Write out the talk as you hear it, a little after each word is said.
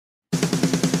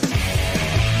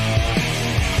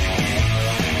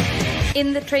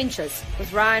In the Trenches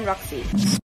with Ryan Roxy.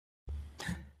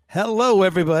 Hello,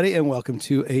 everybody, and welcome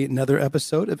to another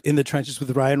episode of In the Trenches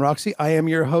with Ryan Roxy. I am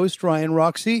your host, Ryan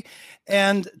Roxy,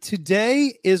 and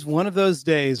today is one of those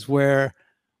days where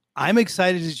I'm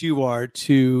excited as you are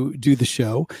to do the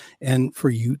show and for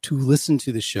you to listen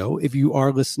to the show. If you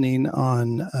are listening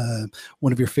on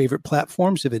one of your favorite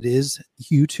platforms, if it is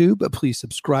YouTube, please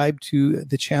subscribe to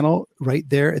the channel right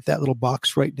there at that little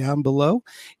box right down below.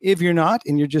 If you're not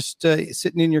and you're just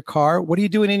sitting in your car, what are you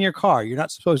doing in your car? You're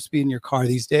not supposed to be in your car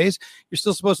these days. You're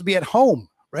still supposed to be at home,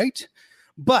 right?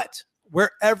 But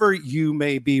wherever you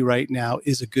may be right now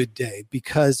is a good day,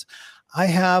 because I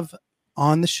have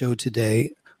on the show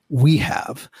today, we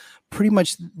have pretty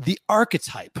much the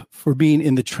archetype for being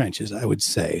in the trenches, I would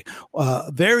say.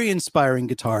 Very inspiring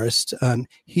guitarist.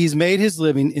 He's made his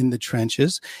living in the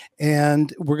trenches,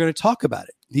 and we're going to talk about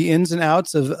it. The ins and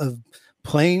outs of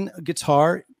playing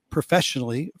guitar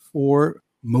professionally for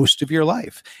most of your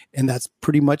life. And that's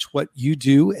pretty much what you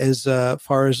do as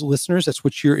far as listeners. That's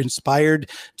what you're inspired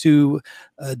to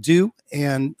do.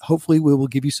 And hopefully we will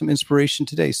give you some inspiration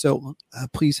today. So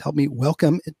please help me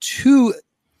welcome to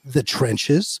the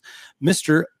trenches,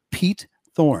 Mr. Pete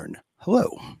Thorn. Hello.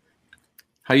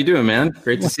 How you doing, man?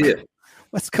 Great to see you.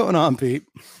 What's going on, Pete?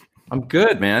 I'm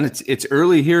good, man. It's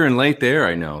early here and late there,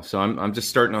 I know. So I'm just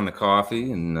starting on the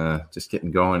coffee and just getting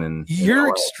going. And you're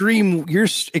extreme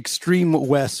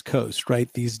West Coast,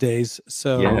 right? These days.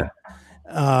 So yeah.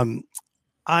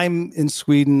 I'm in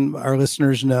Sweden. Our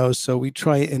listeners know, so we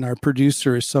try, and our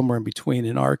producer is somewhere in between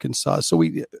in Arkansas. So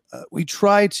we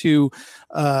try to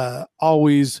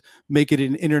always make it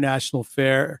an international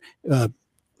fair,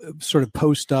 sort of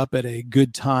post up at a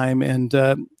good time, and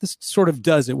this sort of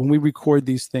does it. When we record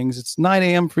these things, it's 9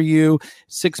 a.m. for you,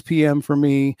 6 p.m. for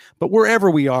me, but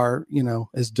wherever we are, you know,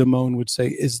 as Damone would say,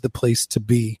 is the place to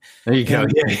be. There you go.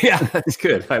 Yeah, that's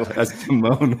good. As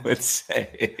Damone would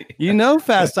say. You know,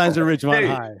 Fast Times at Ridgemont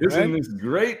High. Isn't this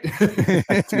great?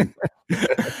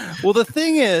 Well, the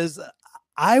thing is,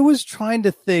 I was trying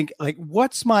to think, like,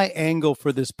 what's my angle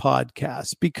for this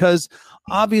podcast? Because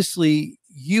obviously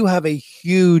you have a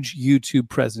huge YouTube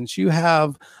presence. You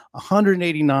have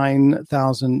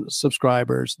 189,000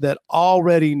 subscribers that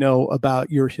already know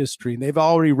about your history. They've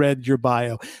already read your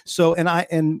bio. So,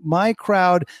 and my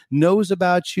crowd knows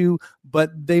about you, but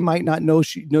they might not know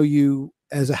you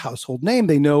as a household name.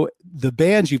 They know the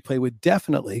bands you play with,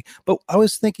 definitely. But I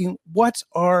was thinking, what's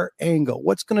our angle?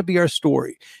 What's going to be our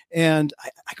story? And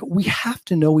we have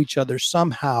to know each other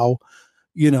somehow,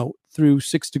 you know, through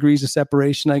 6 degrees of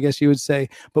separation, I guess you would say.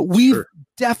 But we've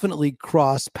definitely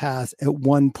crossed paths at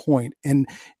one point, and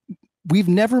we've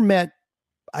never met,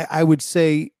 I would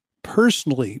say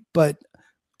personally, but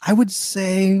I would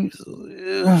say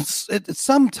at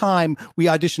some time we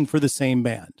auditioned for the same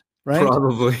band. Right?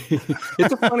 Probably.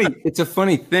 It's a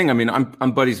funny thing. I mean,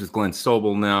 I'm buddies with Glenn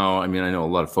Sobel now. I mean, I know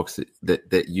a lot of folks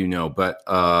that you know, but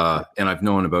and I've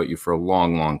known about you for a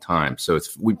long, long time. So it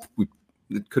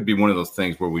could be one of those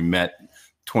things where we met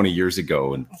 20 years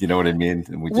ago, and you know what I mean?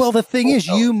 And the thing is,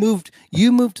 you moved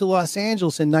to Los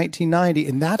Angeles in 1990,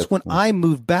 and that's when I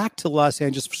moved back to Los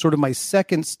Angeles for sort of my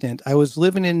second stint. I was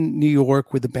living in New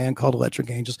York with a band called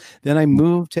Electric Angels. Then I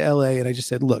moved to LA, and I just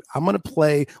said, look, I'm going to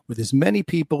play with as many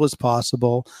people as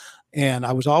possible. And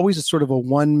I was always a sort of a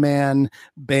one-man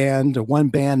band, a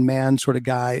one-band man sort of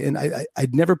guy. And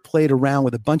I'd never played around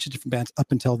with a bunch of different bands up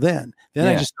until then.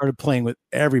 I just started playing with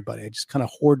everybody. I just kind of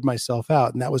hoarded myself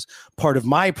out. And that was part of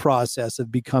my process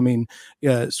of becoming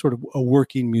sort of a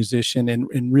working musician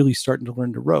and really starting to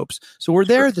learn the ropes. So we're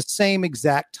there at the same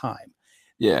exact time.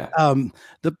 Yeah.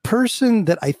 The person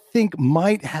that I think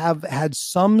might have had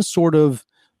some sort of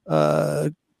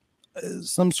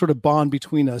bond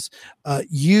between us.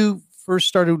 You first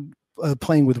started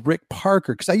playing with Rick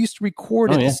Parker, because I used to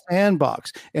record at the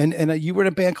Sandbox, and you were in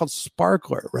a band called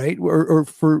Sparkler, right?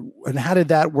 And how did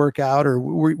that work out? Or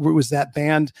was that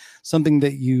band something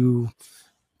that you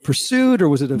pursued, or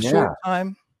was it a short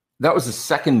time? That was the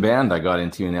second band I got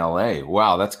into in LA.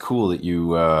 Wow, that's cool that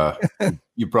you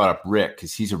you brought up Rick,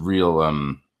 because he's a real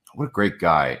what a great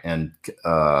guy, and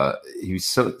he was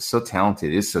so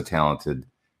talented. Is so talented.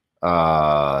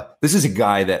 This is a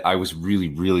guy that I was really,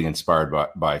 really inspired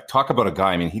by. Talk about a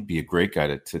guy. I mean, he'd be a great guy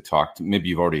to talk to. Maybe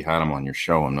you've already had him on your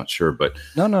show. I'm not sure, but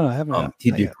no, I haven't.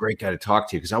 He'd be a great guy to talk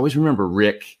to, because I always remember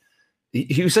Rick.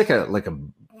 He was like a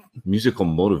musical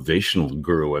motivational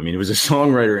guru. I mean, he was a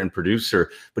songwriter and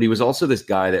producer, but he was also this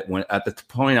guy that at the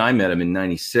point I met him in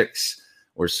 '96,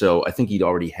 or so. I think he'd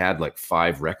already had like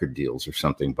 5 record deals or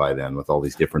something by then with all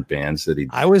these different bands that he.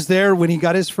 I was there when he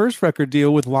got his first record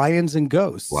deal with Lions and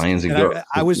Ghosts. Ghosts.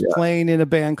 I was playing in a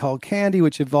band called Candy,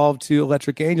 which evolved to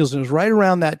Electric Angels, and it was right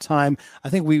around that time. I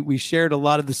think we shared a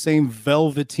lot of the same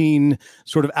velveteen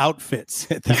sort of outfits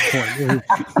at that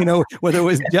point. Whether it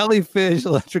was Jellyfish,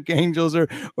 Electric Angels, or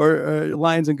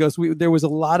Lions and Ghosts, there was a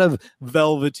lot of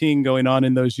velveteen going on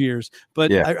in those years.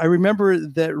 But I remember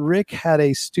that Rick had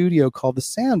a studio called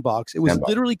the Sandbox. It was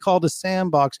literally called a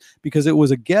Sandbox because it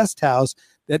was a guest house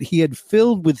that he had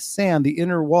filled with sand, the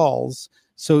inner walls,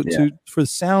 for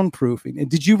soundproofing. And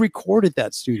did you record at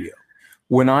that studio?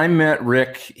 When I met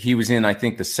Rick, he was in, I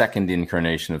think, the second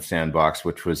incarnation of Sandbox,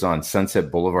 which was on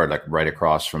Sunset Boulevard, like right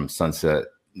across from Sunset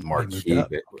Marquee.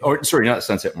 Or sorry, not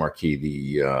Sunset Marquee,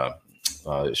 the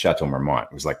Chateau Marmont.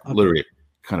 It was like literally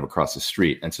kind of across the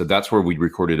street. And so that's where we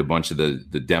recorded a bunch of the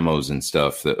demos and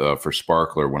stuff for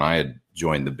Sparkler when I had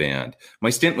joined the band. My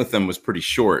stint with them was pretty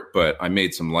short, but I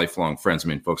made some lifelong friends. I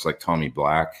mean, folks like Tommy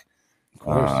Black,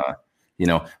 and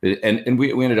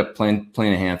we ended up playing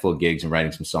a handful of gigs and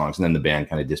writing some songs, and then the band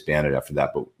kind of disbanded after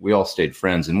that, but we all stayed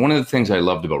friends. And one of the things I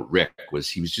loved about Rick was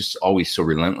he was just always so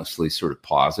relentlessly sort of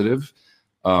positive.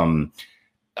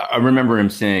 I remember him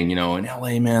saying, in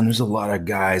LA, man, there's a lot of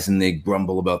guys and they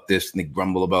grumble about this and they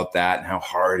grumble about that and how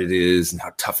hard it is and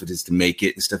how tough it is to make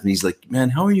it and stuff. And he's like, man,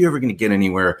 how are you ever going to get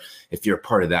anywhere if you're a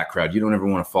part of that crowd? You don't ever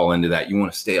want to fall into that. You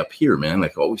want to stay up here, man.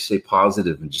 Like always stay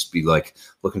positive and just be like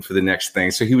looking for the next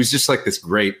thing. So he was just like this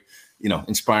great,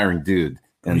 inspiring dude.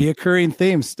 And reoccurring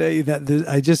themes.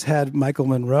 I just had Michael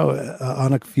Monroe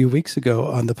on a few weeks ago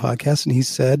on the podcast, and he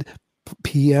said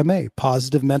PMA,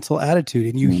 positive mental attitude,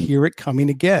 and you hear it coming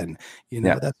again.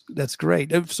 That's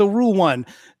great. So rule 1,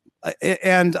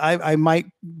 and I might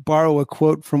borrow a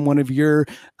quote from one of your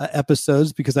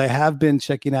episodes, because I have been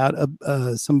checking out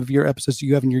some of your episodes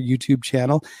you have in your YouTube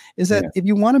channel, is that if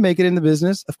you want to make it in the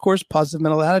business, of course, positive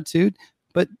mental attitude,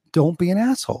 but don't be an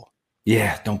asshole.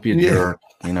 Yeah, don't be a jerk.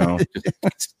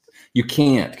 You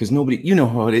can't, because nobody,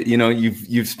 how it,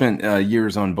 you've spent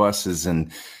years on buses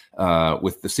and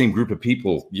with the same group of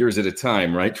people years at a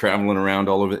time, right? Traveling around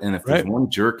all over. And if there's one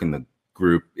jerk in the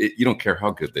group, you don't care how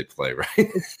good they play, right?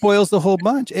 It spoils the whole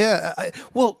bunch. Yeah.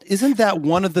 Well, isn't that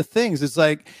one of the things? It's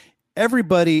like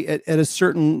everybody at a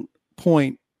certain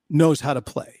point knows how to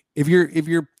play. If you're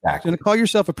going to call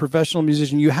yourself a professional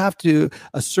musician, you have to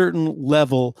a certain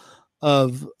level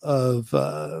of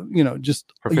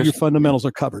just your fundamentals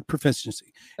are covered,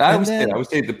 proficiency. I would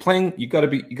say the playing, you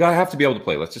gotta have to be able to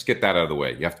play. Let's just get that out of the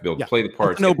way. You have to be able to play the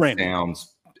parts, no brainer,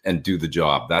 sounds, and do the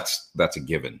job. That's a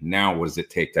given. Now, what does it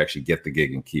take to actually get the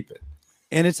gig and keep it?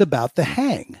 And it's about the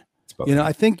hang.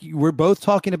 I think we're both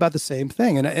talking about the same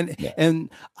thing.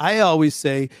 And I always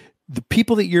say the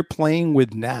people that you're playing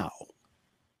with now,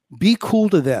 be cool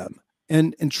to them.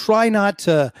 And try not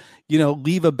to,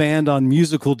 leave a band on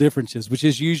musical differences, which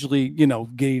is usually,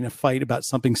 getting a fight about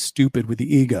something stupid with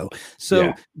the ego.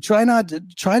 So try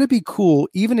to be cool.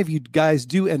 Even if you guys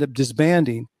do end up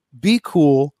disbanding, be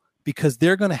cool, because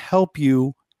they're going to help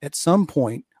you at some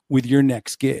point with your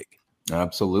next gig.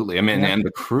 Absolutely. I mean, and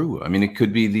the crew. I mean, it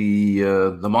could be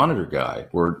the monitor guy,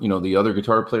 or the other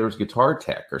guitar player's guitar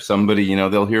tech, or somebody.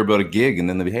 They'll hear about a gig and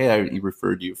then they'll be, hey, I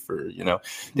referred you for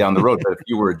down the road. But if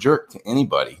you were a jerk to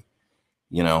anybody,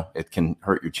 it can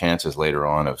hurt your chances later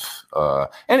on of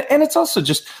and it's also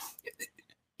just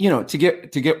to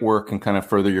get work and kind of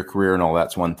further your career and all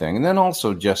that's one thing, and then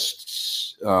also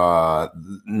just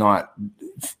not.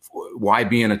 Why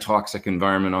be in a toxic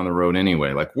environment on the road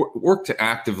anyway? Like work to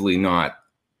actively not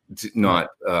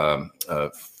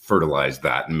fertilize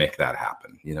that and make that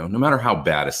happen. No matter how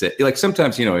bad it's like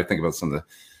sometimes, I think about some of the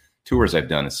tours I've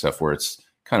done and stuff where it's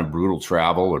kind of brutal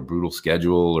travel or brutal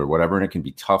schedule or whatever. And it can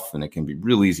be tough and it can be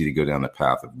real easy to go down the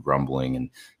path of grumbling and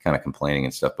kind of complaining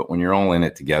and stuff. But when you're all in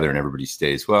it together and everybody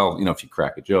stays, well, if you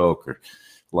crack a joke or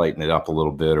lighten it up a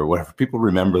little bit or whatever, people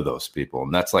remember those people.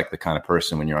 And that's like the kind of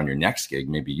person when you're on your next gig,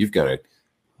 maybe you've got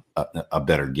a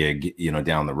better gig,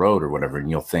 down the road or whatever. And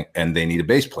you'll think, and they need a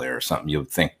bass player or something. You'll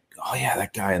think, oh yeah,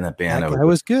 that guy in that band. That guy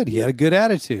was good. He had a good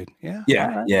attitude. Yeah.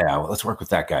 Yeah. Right. Yeah. Well, let's work with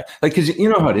that guy. Like, cause you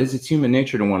know how it is. It's human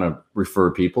nature to want to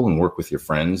refer people and work with your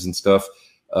friends and stuff.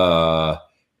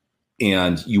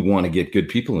 And you want to get good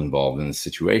people involved in the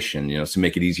situation, to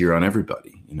make it easier on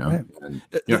everybody, Right. And,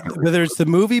 whether it's the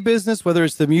movie business, whether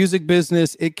it's the music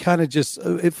business, it kind of just,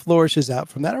 it flourishes out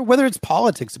from that. Or whether it's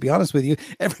politics, to be honest with you,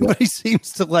 everybody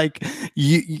seems to like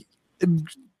you.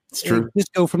 It's true.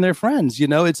 Just go from their friends,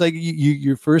 It's like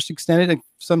your first extended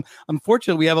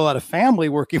unfortunately, we have a lot of family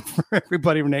working for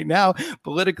everybody right now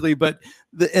politically, but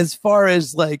as far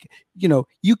as like,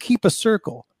 you keep a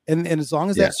circle, and as long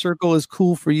as that circle is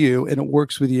cool for you and it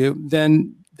works with you,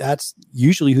 then that's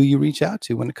usually who you reach out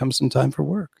to when it comes some time for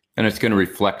work. And it's going to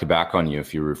reflect back on you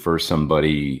if you refer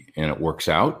somebody and it works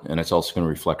out. And it's also going to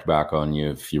reflect back on you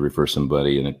if you refer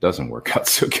somebody and it doesn't work out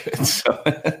so good. So,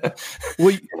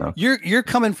 well, you're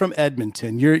coming from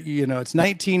Edmonton. It's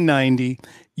 1990.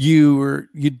 You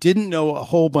didn't know a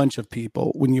whole bunch of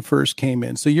people when you first came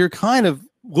in. So you're kind of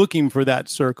looking for that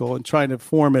circle and trying to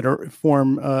form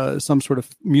some sort of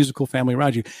musical family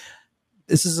around you.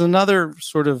 This is another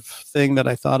sort of thing that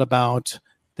I thought about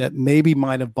that maybe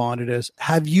might have bonded us.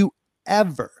 Have you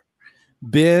ever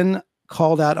been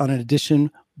called out on an audition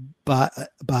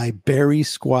by Barry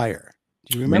Squire?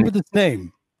 Do you remember this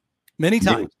name? Many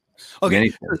times.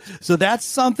 Okay, so that's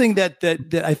something that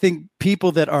I think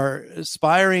people that are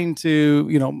aspiring to,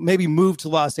 maybe move to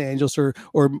Los Angeles or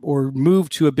move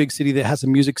to a big city that has a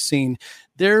music scene.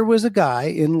 There was a guy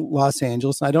in Los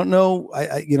Angeles, and I don't know,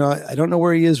 I don't know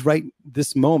where he is right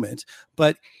this moment,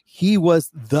 but he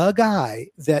was the guy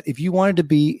that if you wanted to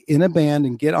be in a band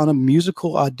and get on a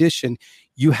musical audition,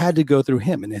 you had to go through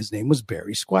him, and his name was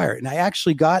Barry Squire. And I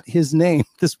actually got his name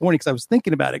this morning because I was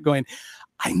thinking about it, going,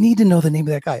 I need to know the name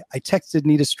of that guy. I texted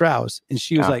Nita Strauss, and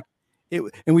she was like,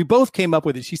 and we both came up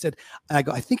with it. She said, I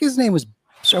think his name was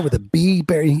start with a B,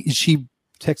 Barry. She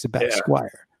texted back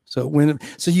Squire. So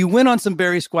you went on some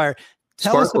Barry Squire.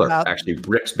 Tell us about actually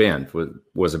Rick's band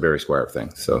was a Barry Squire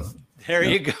thing. So there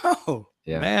you go.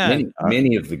 Yeah, man.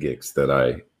 Many of the gigs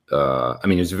that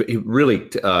he really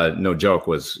no joke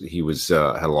he was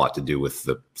had a lot to do with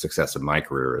the success of my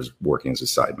career as working as a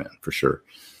sideman for sure.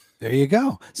 There you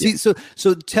go. See, so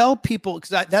tell people,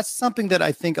 because that's something that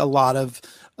I think a lot of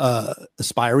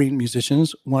aspiring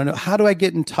musicians want to know. How do I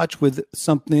get in touch with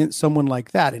someone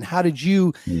like that? And how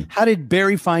did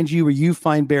Barry find you, or you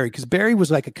find Barry? Because Barry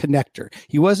was like a connector.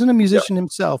 He wasn't a musician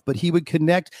himself, but he would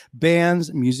connect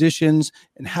bands, musicians.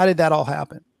 And how did that all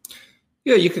happen?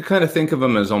 Yeah, you could kind of think of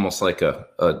him as almost like a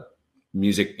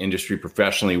music industry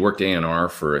professional. He worked A&R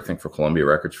for Columbia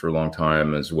Records for a long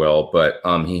time as well. But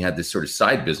he had this sort of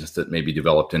side business that maybe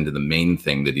developed into the main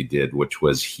thing that he did, which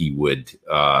was he would,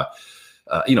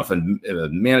 if a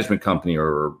management company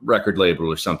or a record label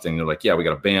or something, they're like, yeah, we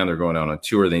got a band, they're going out on a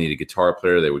tour, they need a guitar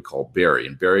player, they would call Barry.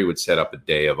 And Barry would set up a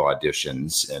day of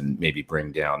auditions and maybe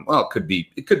bring down, it could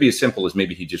be as simple as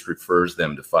maybe he just refers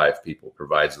them to 5 people,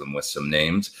 provides them with some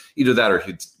names. Either that or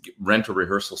he'd rent a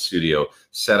rehearsal studio,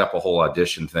 set up a whole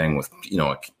audition thing with,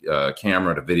 a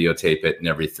camera to videotape it and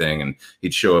everything. And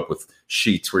he'd show up with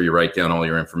sheets where you write down all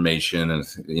your information, and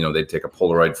they'd take a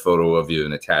Polaroid photo of you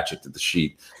and attach it to the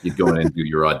sheet. You'd go in and do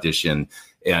your audition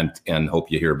and hope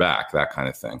you hear back, that kind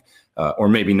of thing. Or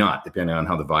maybe not, depending on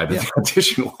how the vibe of the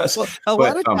audition was. Well, a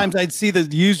lot of times I'd see the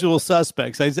usual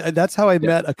suspects. That's how I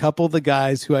met a couple of the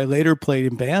guys who I later played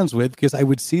in bands with, because I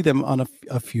would see them on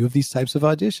a few of these types of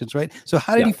auditions, right? So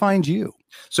how did he find you?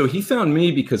 So he found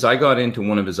me because I got into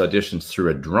one of his auditions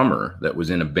through a drummer that was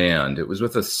in a band. It was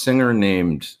with a singer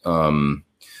named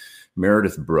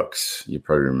Meredith Brooks. You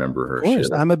probably remember her. Of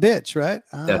course, I'm a bitch, right?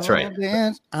 That's right.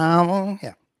 Yeah.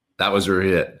 That was her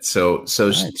hit. So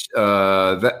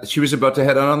nice. She was about to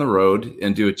head out on the road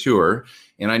and do a tour,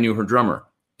 and I knew her drummer.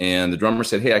 And the drummer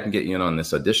said, "Hey, I can get you in on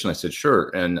this audition." I said,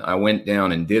 "Sure." And I went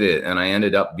down and did it, and I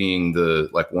ended up being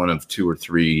one of 2 or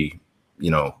 3,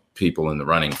 people in the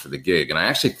running for the gig. And I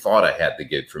actually thought I had the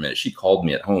gig for a minute. She called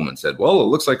me at home and said, "Well, it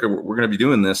looks like we're going to be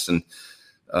doing this, and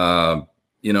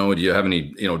do you have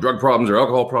any, drug problems or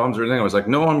alcohol problems or anything?" I was like,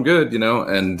 "No, I'm good,"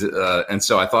 and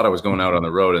so I thought I was going out on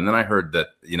the road. And then I heard that,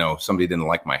 somebody didn't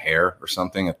like my hair or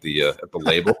something at the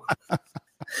label,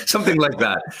 something like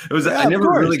that. It was, I never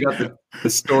really got the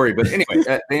story, but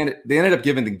anyway, they ended up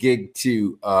giving the gig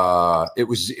to, it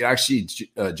was actually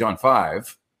John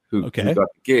Five who got the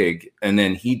gig. And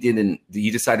then he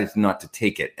decided not to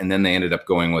take it. And then they ended up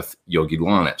going with Yogi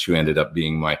Lonich, who ended up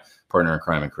being my partner in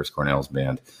crime in Chris Cornell's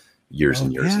band. Years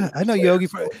and years. Yeah, I know Yogi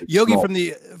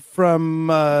from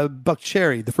Buck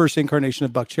Cherry, the first incarnation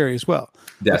of Buck Cherry as well.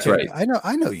 That's right.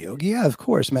 I know Yogi. Yeah, of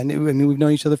course, man. I mean, we've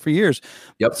known each other for years.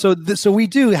 Yep. So we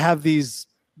do have these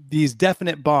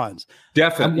definite bonds.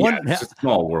 Definitely. It's a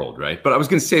small world, right? But I was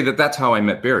going to say that's how I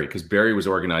met Barry, because Barry was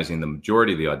organizing the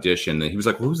majority of the audition, and he was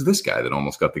like, "Well, who's this guy that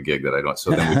almost got the gig that I don't?"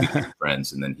 So then we became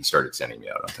friends, and then he started sending me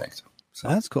out on things. So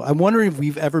that's cool. I'm wondering if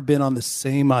we've ever been on the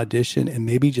same audition and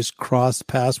maybe just crossed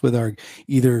paths with our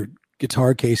either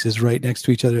guitar cases right next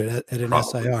to each other at an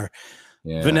Probably. SIR.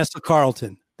 Yeah. Vanessa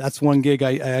Carlton. That's one gig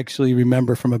I actually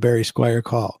remember from a Barry Squire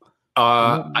call.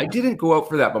 I didn't go out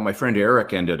for that, but my friend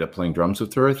Eric ended up playing drums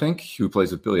with her, I think, who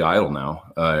plays with Billy Idol now,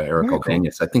 Eric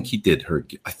Albanese. Cool. I think he did her.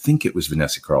 I think it was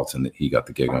Vanessa Carlton that he got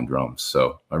the gig on drums.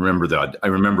 So I remember that. I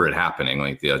remember it happening,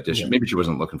 like the audition. Yeah. Maybe she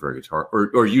wasn't looking for a guitar,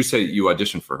 or you say you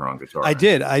auditioned for her on guitar. I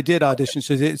did audition.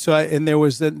 And there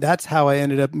was that's how I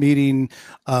ended up meeting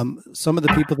some of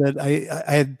the people that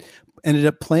I had ended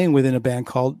up playing with in a band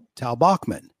called Tal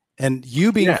Bachman. And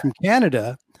you being from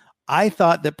Canada, I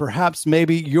thought that perhaps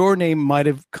maybe your name might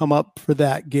have come up for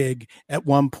that gig at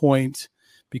one point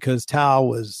because Tal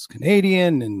was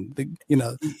Canadian and the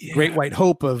Great White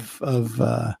Hope of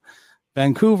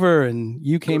Vancouver, and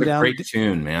you came down. Great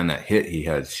tune, man! That hit he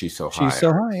had, "She's So High." She's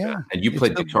So High, yeah. And you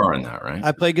played guitar on that, right?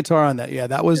 I played guitar on that. Yeah,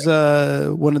 that was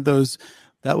one of those.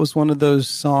 That was one of those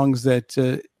songs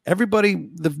that. Everybody,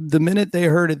 the minute they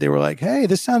heard it, they were like, "Hey,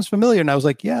 this sounds familiar." And I was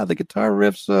like, "Yeah, the guitar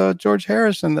riff's George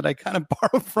Harrison that I kind of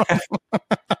borrowed from."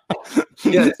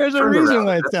 Yeah, there's a reason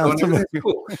why it sounds familiar.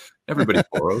 Cool. Everybody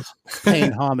borrows.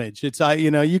 Paying homage. It's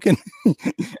you can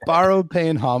borrow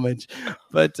paying homage,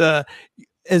 but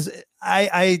as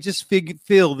I just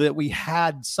feel that we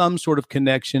had some sort of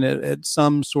connection at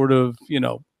some sort of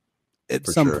at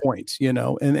For some sure. point,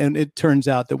 and it turns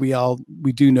out that we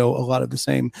do know a lot of the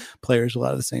same players, a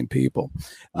lot of the same people.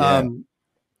 Yeah.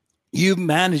 You've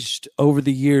managed over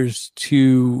the years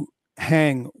to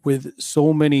hang with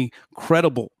so many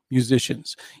credible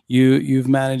musicians. You've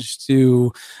managed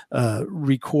to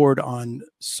record on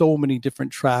so many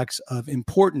different tracks of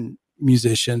important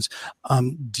musicians.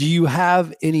 Do you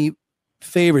have any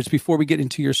favorites before we get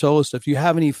into your solo stuff? Do you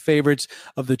have any favorites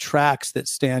of the tracks that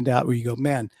stand out where you go,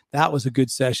 man, that was a good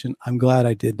session, I'm glad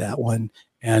I did that one?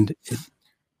 And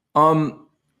in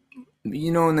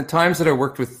the times that I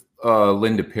worked with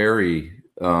Linda Perry,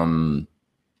 I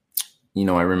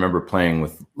remember playing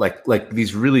with like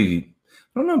these really,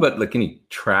 I don't know about like any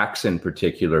tracks in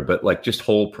particular, but like just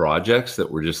whole projects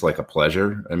that were just like a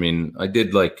pleasure. I mean, I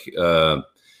did like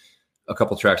a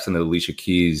couple tracks on the Alicia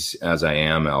Keys As I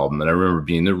Am album. And I remember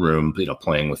being in the room,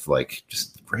 playing with like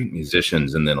just great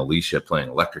musicians, and then Alicia playing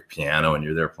electric piano, and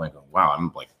you're there playing, going, wow,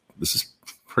 I'm like, this is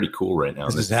pretty cool right now.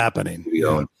 This is happening.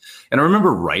 And I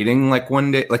remember writing like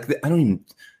one day, like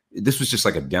this was just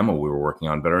like a demo we were working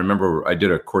on, but I remember I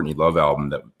did a Courtney Love album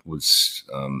that was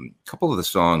a couple of the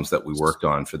songs that we worked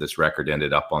on for this record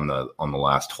ended up on the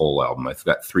last whole album. I've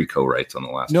got 3 co-writes on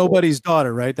the last Nobody's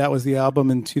Daughter, right? That was the album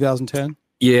in 2010.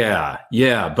 Yeah.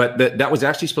 But that was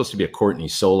actually supposed to be a Courtney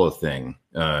solo thing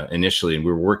initially, and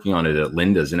we were working on it at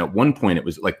Linda's. And at one point, it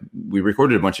was like we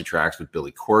recorded a bunch of tracks with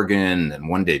Billy Corgan, and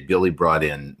one day Billy brought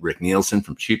in Rick Nielsen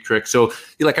from Cheap Trick. So,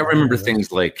 I remember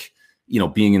things like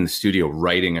being in the studio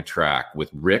writing a track with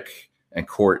Rick and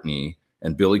Courtney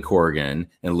and Billy Corgan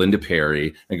and Linda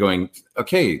Perry, and going,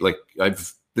 okay, like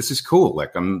this is cool.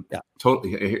 Like I'm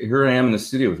totally here. I am in the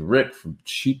studio with Rick from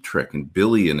Cheap Trick and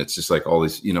Billy, and it's just like all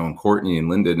this, and Courtney and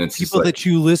Linda, and it's people just that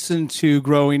you listened to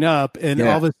growing up, and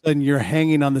all of a sudden you're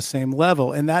hanging on the same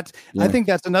level. And that's, I think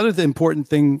that's another important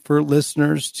thing for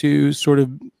listeners to sort of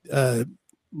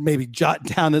maybe jot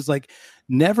down, is like,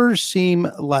 never seem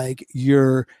like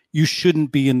you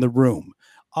shouldn't be in the room.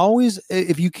 Always,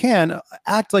 if you can,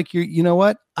 act like you know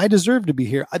what? I deserve to be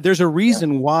here. There's a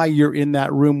reason why you're in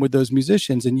that room with those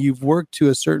musicians, and you've worked to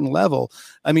a certain level.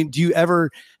 I mean, do you ever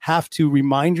have to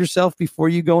remind yourself before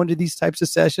you go into these types of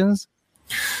sessions?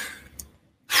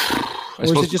 Or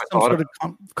is it just some sort of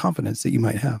confidence that you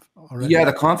might have already? Yeah,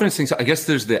 the confidence thing. So I guess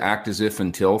there's the act as if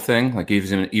until thing. Like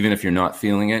even if you're not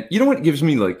feeling it. You know what gives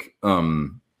me like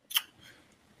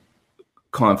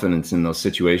confidence in those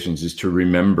situations is to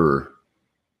remember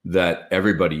that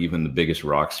everybody, even the biggest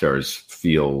rock stars,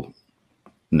 feel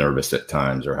nervous at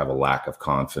times or have a lack of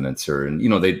confidence, or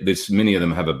many of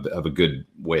them have a good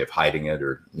way of hiding it,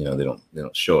 or they don't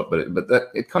show it, but that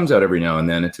it comes out every now and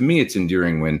then. And to me, it's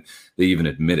endearing when they even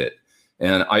admit it.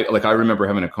 And I remember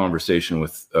having a conversation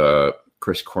with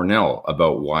Chris Cornell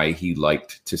about why he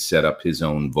liked to set up his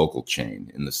own vocal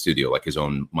chain in the studio, like his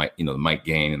own mic, the mic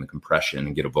gain and the compression,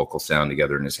 and get a vocal sound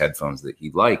together in his headphones that he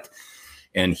liked.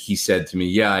 And he said to me,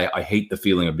 yeah, I hate the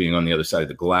feeling of being on the other side of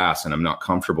the glass, and I'm not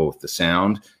comfortable with the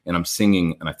sound, and I'm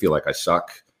singing and I feel like I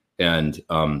suck. And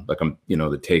like I'm,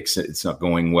 the takes, it's not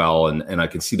going well. And I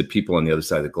can see the people on the other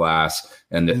side of the glass.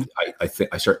 And I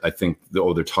think,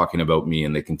 they're talking about me,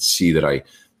 and they can see that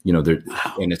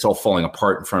and it's all falling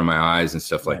apart in front of my eyes and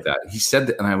stuff like that. He said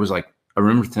that. And I was like, I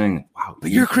remember thinking, wow,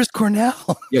 but you're Chris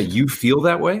Cornell. Yeah. You feel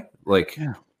that way. Like,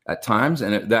 at times,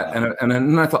 and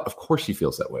then I thought, of course he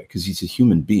feels that way, because he's a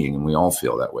human being, and we all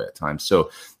feel that way at times. So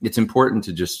it's important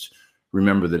to just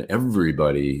remember that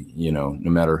everybody, no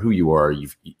matter who you are,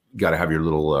 you've got to have your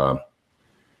little,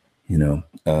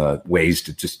 ways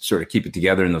to just sort of keep it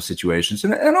together in those situations.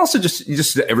 And also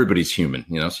just everybody's human,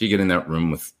 so you get in that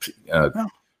room with,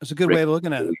 that's a good way of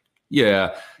looking at it.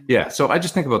 Yeah. Yeah. So I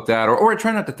just think about that, or I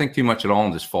try not to think too much at all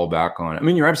and just fall back on it. I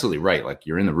mean, you're absolutely right. Like,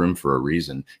 you're in the room for a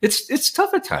reason. It's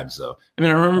tough at times, though. I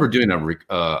mean, I remember doing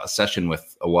a session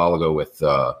a while ago with, it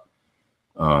was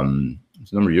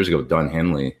a number of years ago, with Don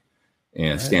Henley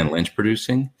and Stan Lynch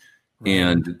producing. Right.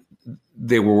 And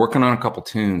they were working on a couple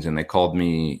tunes, and they called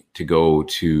me to go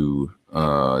to,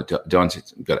 Don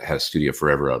had a studio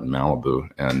forever out in Malibu.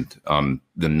 And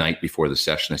the night before the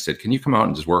session, I said, can you come out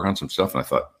and just work on some stuff? And I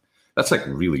thought, that's like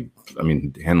really, I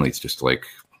mean, Henley's just like,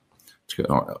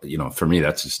 for me,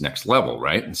 that's just next level,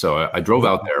 right? And so I drove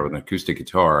out there with an acoustic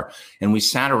guitar, and we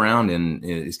sat around in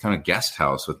his kind of guest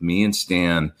house with me and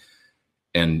Stan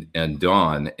and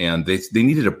Don, and they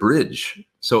needed a bridge.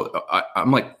 So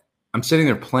I'm sitting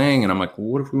there playing, and I'm like, well,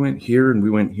 what if we went here and we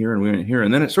went here and we went here?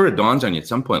 And then it sort of dawns on you at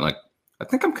some point, like, I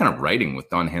think I'm kind of writing with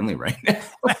Don Henley right now.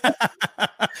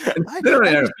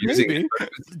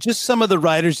 Just some of the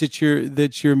writers that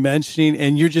you're mentioning,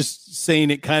 and you're just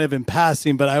saying it kind of in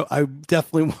passing, but I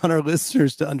definitely want our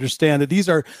listeners to understand that these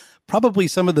are probably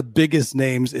some of the biggest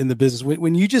names in the business.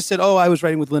 When you just said, "Oh, I was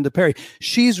writing with Linda Perry,"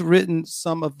 she's written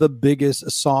some of the biggest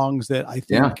songs that I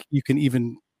think you can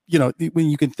even. When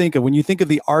you think of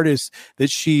the artists that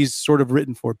she's sort of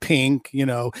written for, Pink,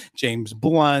 James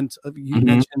Blunt, you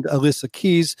mentioned Alicia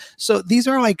Keys. So these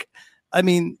are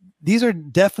these are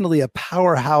definitely a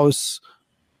powerhouse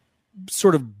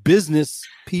sort of business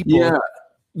people. Yeah.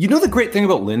 The great thing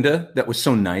about Linda that was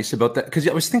so nice about that, because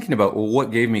I was thinking about, well,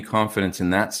 what gave me confidence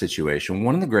in that situation?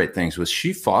 One of the great things was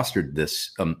she fostered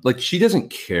this, she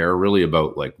doesn't care really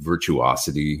about like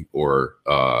virtuosity or,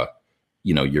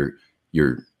 your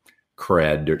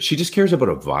cred, or she just cares about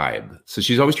a vibe. So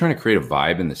she's always trying to create a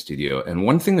vibe in the studio. And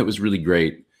one thing that was really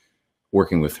great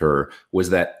working with her was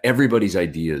that everybody's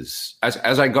ideas,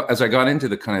 as I got into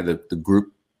the kind of the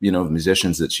group, of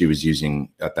musicians that she was using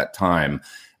at that time,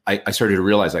 I started to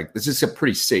realize, like, this is a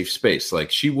pretty safe space. Like,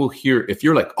 she will hear, if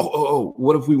you're like, oh,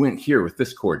 what if we went here with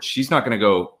this chord? She's not going to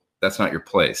go, that's not your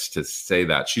place to say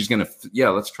that. She's going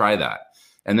to, let's try that.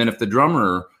 And then if the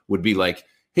drummer would be like,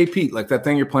 hey, Pete, like that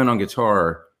thing you're playing on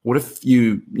guitar, what if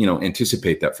you,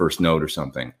 anticipate that first note or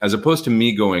something, as opposed to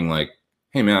me going like,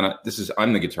 hey man,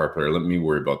 I'm the guitar player. Let me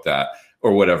worry about that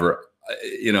or whatever.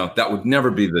 That would never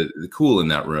be the cool in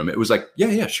that room. It was like,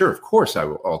 yeah, sure. Of course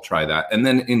I'll try that. And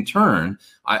then in turn,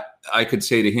 I could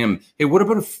say to him, hey, what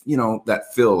about if,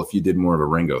 that fill, if you did more of a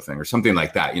Ringo thing or something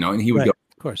like that, and he would go,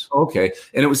 of course. Okay.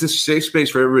 And it was this safe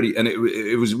space for everybody. And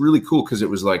it was really cool, because it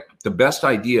was like the best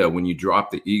idea when you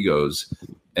drop the egos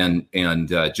and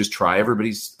just try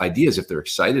everybody's ideas. If they're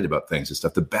excited about things and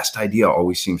stuff, the best idea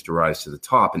always seems to rise to the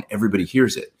top, and everybody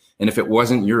hears it. And if it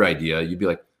wasn't your idea, you'd be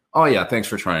like, oh yeah, thanks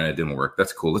for trying. It didn't work.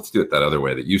 That's cool. Let's do it that other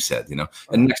way that you said,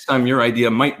 and next time your idea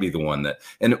might be the one that,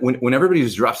 and when everybody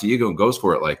just drops the ego and goes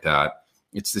for it like that,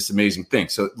 it's this amazing thing.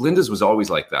 So Linda's was always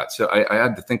like that. So I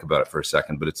had to think about it for a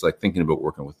second, but it's like thinking about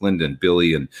working with Linda and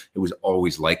Billy. And it was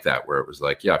always like that, where it was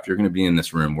like, yeah, if you're going to be in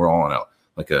this room, we're all on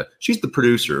she's the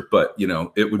producer, but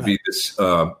it would be this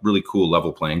really cool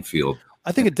level playing field.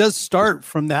 I think it does start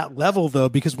from that level, though,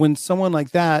 because when someone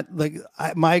like that,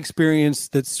 my experience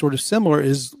that's sort of similar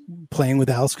is playing with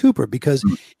Alice Cooper, because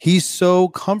he's so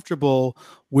comfortable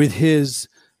with his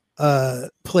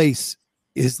place,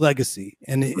 his legacy,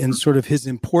 and sort of his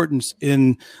importance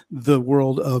in the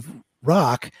world of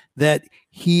rock, that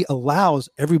he allows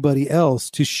everybody else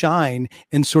to shine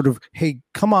and sort of, hey,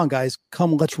 come on, guys,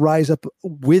 let's rise up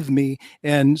with me,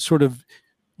 and sort of,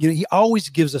 he always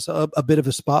gives us a bit of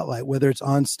a spotlight, whether it's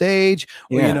on stage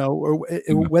or,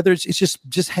 whether it's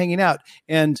just hanging out.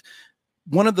 And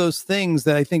one of those things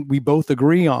that I think we both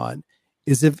agree on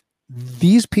is, if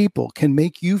these people can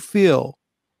make you feel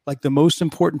like the most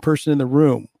important person in the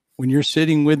room when you're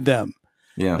sitting with them,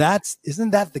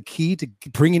 isn't that the key to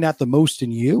bringing out the most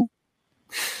in you?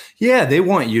 Yeah, they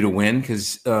want you to win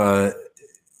because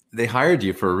they hired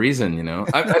you for a reason.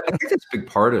 I think that's a big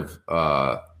part of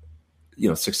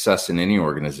success in any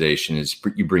organization is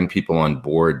you bring people on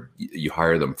board, you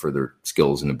hire them for their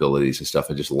skills and abilities and stuff,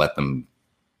 and just let them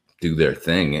do their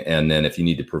thing. And then if you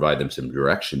need to provide them some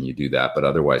direction, you do that, but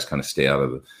otherwise kind of stay out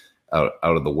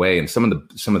of the way. And some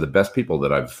of the best people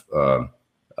that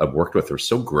I've worked with are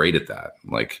so great at that.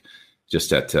 Like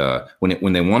just at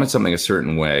when they wanted something a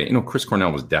certain way, Chris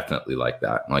Cornell was definitely like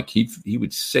that. Like he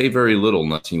would say very little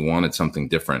unless he wanted something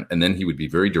different, and then he would be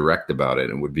very direct about it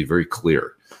and would be very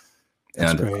clear.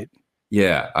 That's great.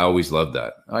 Yeah, I always loved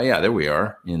that. Oh yeah, there we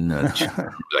are in Chile. I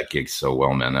remember that gig so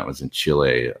well, man. That was in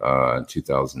Chile in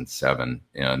 2007,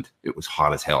 and it was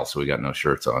hot as hell, so we got no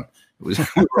shirts on. It was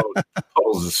we were all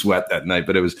puddles of sweat that night,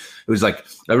 but it was like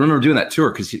I remember doing that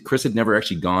tour because Chris had never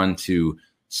actually gone to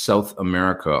South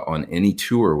America on any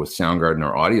tour with Soundgarden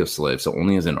or Audioslave, so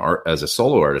only as a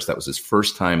solo artist. That was his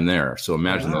first time there. So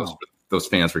imagine those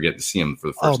fans were getting to see him for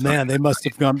the first time. Oh man, they must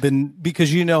have been,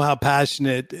 because you know how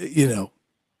passionate,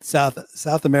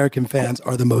 South American fans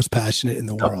are the most passionate in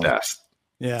the world. Best.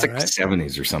 Yeah, it's like the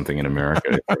 70s or something in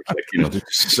America. They're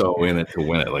so in it to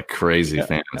win it, like crazy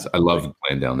fans. I love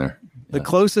playing down there. The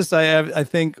closest I have, I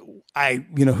think,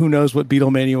 who knows what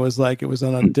Beatlemania was like. It was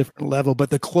on a different level, but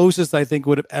the closest I think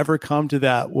would have ever come to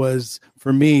that was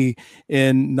for me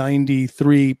in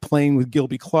 '93 playing with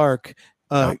Gilby Clarke,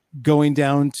 going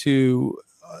down to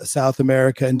South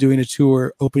America and doing a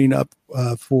tour, opening up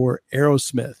for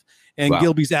Aerosmith. And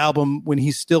Gilby's album, when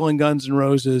he's still in Guns N'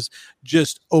 Roses,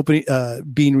 just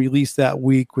being released that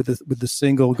week with the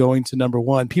single going to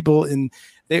 #1. People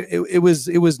it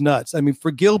was nuts. I mean,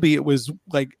 for Gilby, it was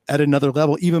like at another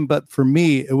level. But for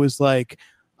me, it was like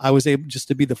I was able just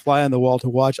to be the fly on the wall to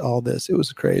watch all this. It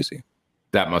was crazy.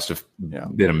 That must have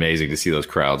been amazing to see those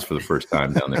crowds for the first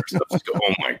time down there.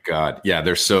 Oh my God, yeah,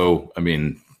 they're so. I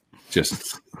mean,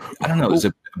 just I don't know. There's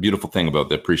a beautiful thing about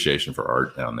the appreciation for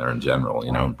art down there in general.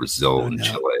 In Brazil and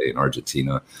Chile and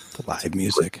Argentina, the live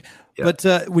music. Yeah.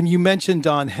 But when you mentioned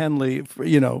Don Henley,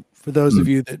 for those of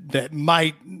you that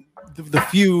might, the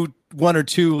few one or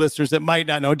two listeners that might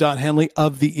not know Don Henley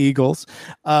of the Eagles,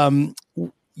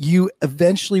 you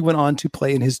eventually went on to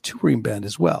play in his touring band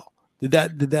as well. Did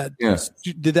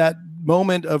that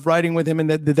moment of writing with him and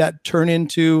did that turn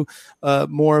into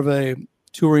more of a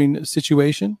touring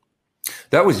situation?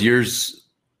 That was years.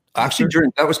 Actually,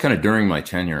 that was kind of during my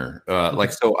tenure.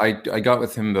 So I got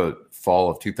with him the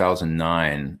fall of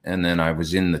 2009, and then I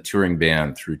was in the touring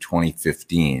band through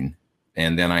 2015,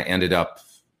 and then I ended up,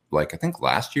 I think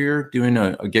last year, doing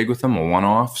a gig with him, a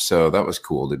one-off. So that was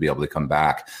cool to be able to come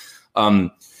back.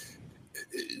 It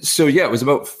was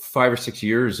about 5 or 6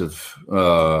 years of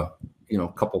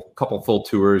couple full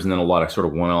tours, and then a lot of sort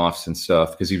of one-offs and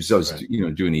stuff, because he was always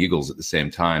doing the Eagles at the same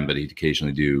time, but he'd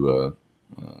occasionally do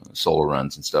solo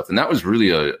runs and stuff. And that was really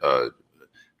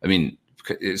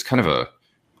it's kind of a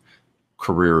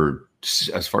career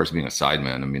as far as being a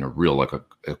sideman. I mean, a real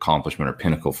accomplishment or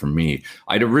pinnacle for me.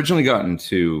 I'd originally gotten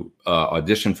to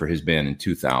audition for his band in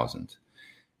 2000.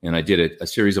 And I did a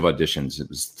series of auditions. It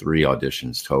was 3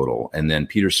 auditions total. And then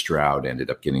Peter Stroud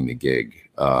ended up getting the gig.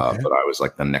 But I was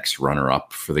like the next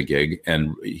runner-up for the gig.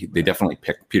 And they definitely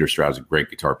picked Peter Stroud's a great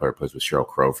guitar player, plays with Sheryl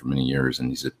Crow for many years. And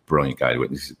he's a brilliant guy.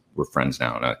 We're friends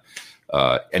now.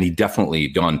 And he definitely,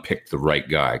 Don picked the right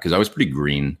guy, because I was pretty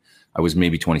green. I was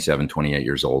maybe 27, 28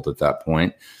 years old at that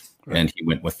point. Right. And he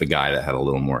went with the guy that had a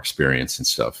little more experience and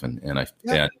stuff.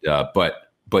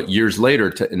 But years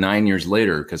later, 9 years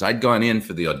later, because I'd gone in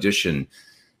for the audition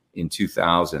in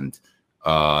 2000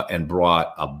 and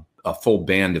brought a full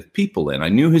band of people in. I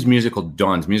knew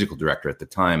Don's musical director at the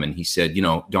time, and he said,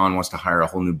 Don wants to hire a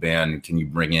whole new band. Can you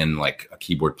bring in like a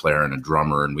keyboard player and a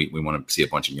drummer? And we want to see a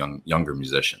bunch of younger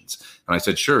musicians. And I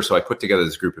said, sure. So I put together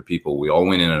this group of people. We all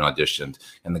went in and auditioned.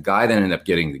 And the guy that ended up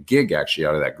getting the gig actually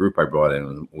out of that group I brought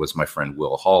in was my friend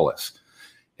Will Hollis.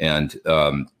 And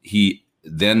he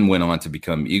then went on to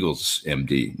become Eagles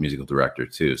MD, musical director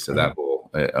too. So that whole,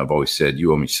 I've always said,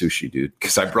 you owe me sushi, dude,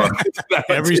 because I brought it to that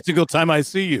every single time I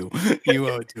see you, you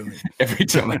owe it to me. Every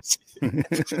time I see you.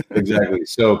 Exactly.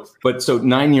 So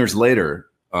 9 years later,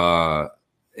 the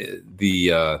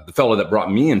fellow that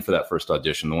brought me in for that first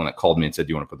audition, the one that called me and said,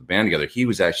 do you want to put the band together? He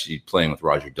was actually playing with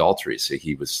Roger Daltrey, so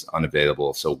he was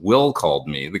unavailable. So Will called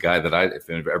me, the guy that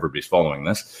if everybody's following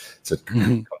this, it's a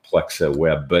complex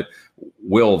web, but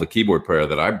Will, the keyboard player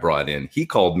that I brought in, he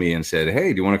called me and said,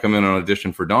 hey, do you want to come in on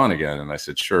audition for Don again? And I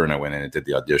said, sure. And I went in and did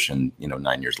the audition,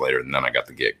 9 years later, and then I got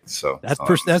the gig. So that's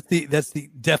the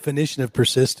definition of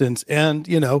persistence, and,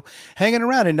 hanging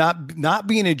around and not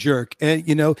being a jerk, and,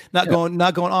 not going,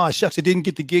 oh, shucks, I didn't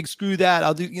get the gig. Screw that.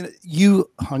 I'll do, you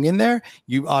hung in there.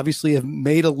 You obviously have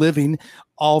made a living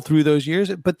all through those years,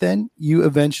 but then you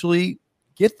eventually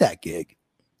get that gig.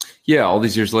 Yeah, all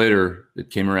these years later,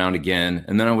 it came around again,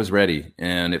 and then I was ready,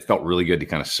 and it felt really good to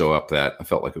kind of sew up that. I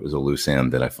felt like it was a loose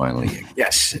end that I finally,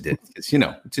 yes, it did. It's, it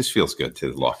just feels good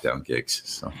to lock down gigs.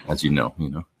 So, as you know.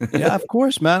 Yeah, of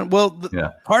course, man. Well,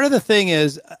 part of the thing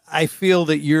is, I feel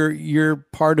that you're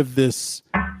part of this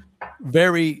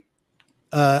very,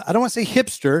 I don't want to say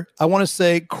hipster, I want to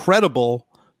say credible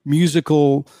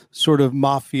musical sort of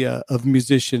mafia of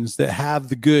musicians that have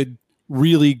the good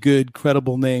really good,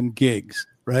 credible name gigs,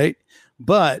 right?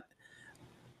 But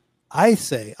I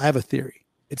say, I have a theory.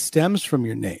 It stems from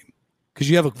your name because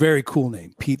you have a very cool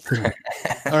name, Pete Thorne.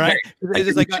 All right.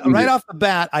 It's like right off the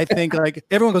bat, I think like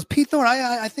everyone goes, Pete Thorne.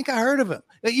 I think I heard of him.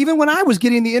 Like, even when I was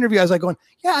getting the interview, I was like going,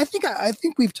 yeah, I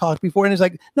think we've talked before. And it's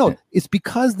like, no, it's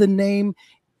because the name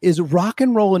is rock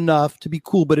and roll enough to be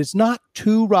cool, but it's not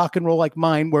too rock and roll like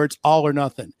mine where it's all or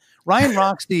nothing. Ryan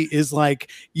Roxy is like,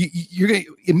 you're going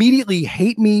to immediately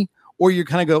hate me, or you're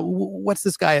kind of go, what's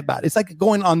this guy about? It's like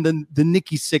going on the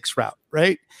Nikki Sixx route,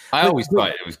 right? I always thought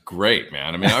it was great,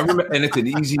 man. I mean, I remember, and it's an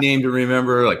easy name to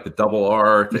remember, like the double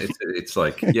R. It's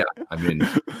like, yeah, I mean,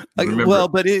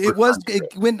 but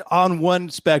it went on one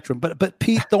spectrum, but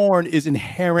Pete Thorne is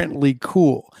inherently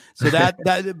cool. So but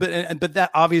that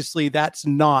obviously that's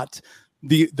not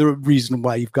the reason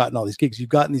why you've gotten all these gigs. You've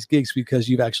gotten these gigs because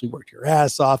you've actually worked your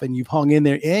ass off and you've hung in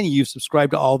there and you've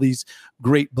subscribed to all these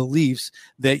great beliefs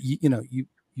that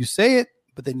you say it,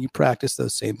 but then you practice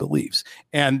those same beliefs.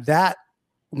 And that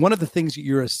one of the things that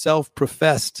you're a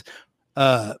self-professed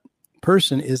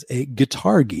person is a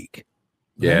guitar geek.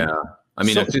 Right? Yeah. I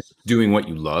mean, just doing what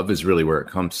you love is really where it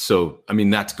comes. So, I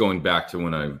mean, that's going back to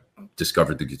when I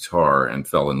discovered the guitar and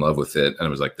fell in love with it. And I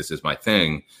was like, this is my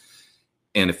thing.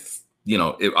 And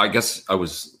I guess I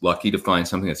was lucky to find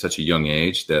something at such a young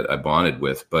age that I bonded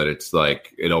with, but it's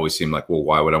like, it always seemed like, well,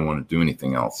 why would I want to do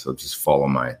anything else? So just follow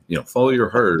your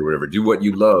heart or whatever, do what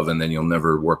you love. And then you'll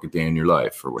never work a day in your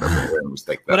life or whatever. It was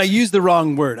like, but I used the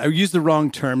wrong word. I used the wrong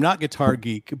term, not guitar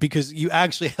geek, because you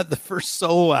actually had the first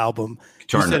solo album.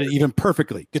 You said it even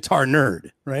perfectly. Guitar nerd,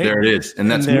 right? There it is.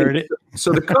 And there it is.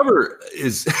 So the cover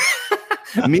is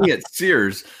me at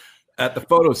Sears at the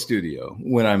photo studio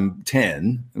when I'm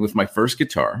 10 with my first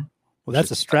guitar. Well,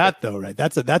 that's a Strat though, right?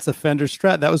 That's a Fender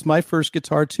Strat. That was my first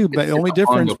guitar too. But the only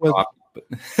difference was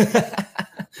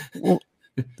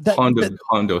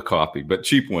Hondo copy, but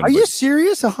cheap one. Are you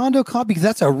serious? A Hondo copy? Because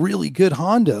that's a really good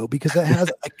Hondo because it has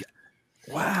like,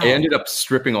 wow. I ended up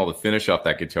stripping all the finish off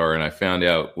that guitar, and I found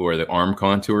out where the arm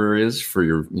contour is for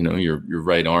your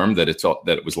right arm. That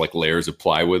it was like layers of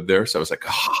plywood there. So I was like,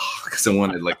 because I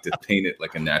wanted like to paint it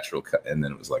like a natural cut, and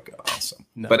then it was like awesome.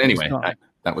 No, but anyway,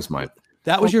 that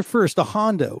was your first, a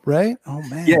Hondo, right? Oh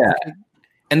man, yeah. Okay.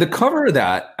 And the cover of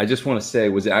that, I just want to say,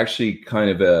 was actually kind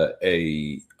of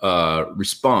a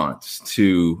response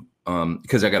to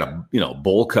because I got a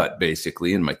bowl cut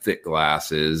basically, and my thick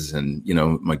glasses, and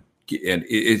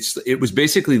it was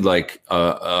basically like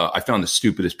I found the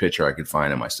stupidest picture I could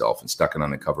find of myself and stuck it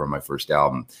on the cover of my first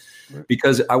album, right.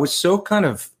 Because I was so kind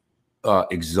of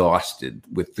exhausted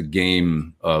with the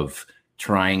game of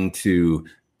trying to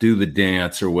do the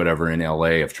dance or whatever in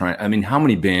LA I mean, how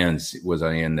many bands was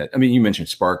I in that? I mean, you mentioned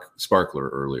Sparkler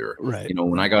earlier, right?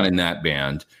 When I got in that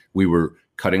band, we were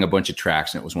cutting a bunch of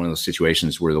tracks, and it was one of those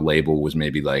situations where the label was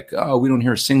maybe like, oh, we don't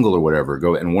hear a single or whatever.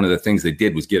 And one of the things they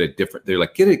did was they're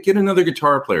like, get another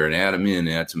guitar player and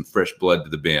add some fresh blood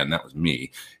to the band. That was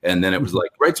me. And then it was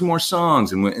like, write some more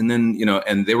songs. And then,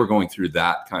 and they were going through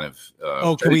that kind of.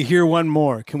 Can we hear one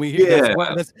more? Can we hear?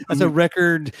 Yeah. That's a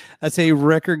record. That's a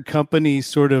record company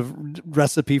sort of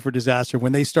recipe for disaster.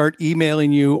 When they start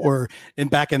emailing you and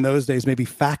back in those days, maybe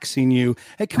faxing you.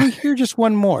 Hey, can we hear just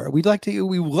one more? we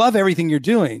love everything you're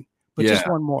doing, but just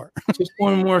one more. Just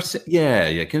one more. Yeah.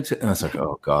 And I was like,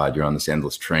 oh God, you're on this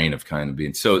endless train of kind of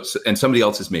being so, and somebody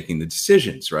else is making the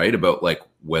decisions, right? About like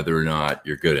whether or not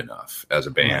you're good enough as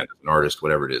a band, as an artist,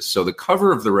 whatever it is. So the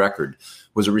cover of the record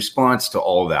was a response to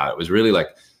all that. It was really like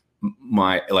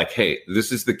hey,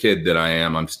 this is the kid that I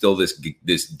am. I'm still this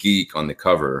geek on the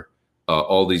cover.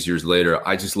 All these years later,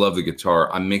 I just love the guitar.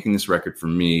 I'm making this record for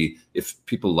me. If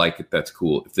people like it, that's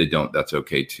cool. If they don't, that's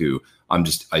okay too. I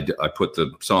put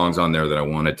the songs on there that I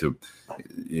wanted to,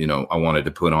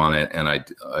 put on it, and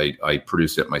I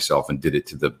produced it myself and did it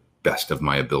to the best of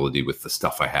my ability with the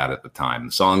stuff I had at the time,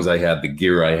 the songs I had, the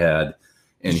gear I had.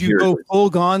 And did you go full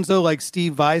Gonzo like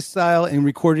Steve Vai style and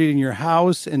record it in your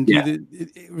house and do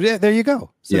there you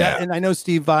go. So and I know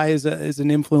Steve Vai is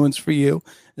an influence for you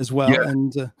as well. Yeah.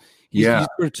 And you sort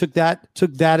of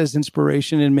took that as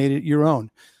inspiration and made it your own.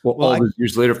 Well, all those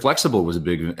years later, Flexible was a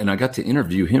big, and I got to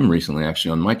interview him recently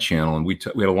actually on my channel, and we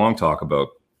had a long talk about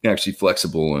actually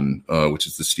Flexible, and which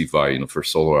is the Steve Vai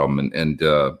first solo album, and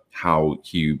how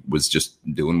he was just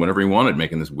doing whatever he wanted,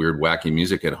 making this weird wacky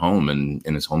music at home and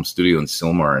in his home studio in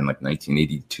Sylmar in like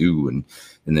 1982, and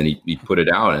then he put it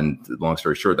out, and long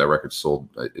story short, that record sold,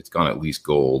 it's gone at least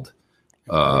gold,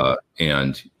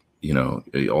 and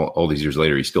all these years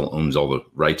later, he still owns all the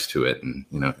rights to it, and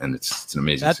and it's an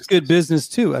amazing. That's success. Good business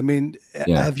too. I mean,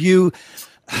 have you?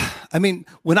 I mean,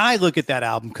 when I look at that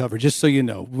album cover, just so you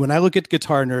know, when I look at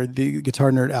Guitar Nerd, the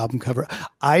Guitar Nerd album cover,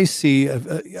 I see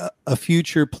a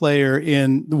future player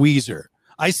in Weezer.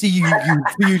 I see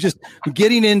you just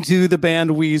getting into the band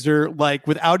Weezer, like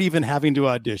without even having to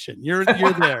audition. You're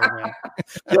there, man.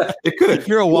 Yeah, it could have.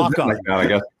 You're a walk-on. Like that, I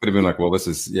guess it could have been like, well, this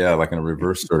is like in a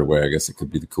reverse sort of way. I guess it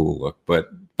could be the cool look, but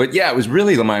yeah, it was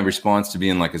really my response to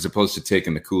being like, as opposed to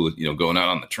taking the coolest, going out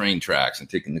on the train tracks and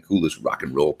taking the coolest rock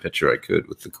and roll picture I could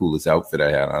with the coolest outfit I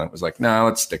had on. It was like, no,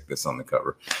 let's stick this on the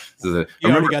cover. So I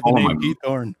remember got the name Pete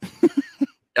Thorne.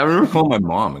 I remember calling my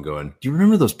mom and going, do you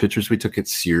remember those pictures we took at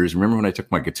Sears? Remember when I took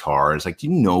my guitar? It's like, do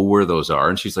you know where those are?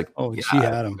 And she's like, oh, yeah, she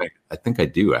had them. I think I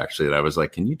do, actually. And I was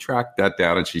like, can you track that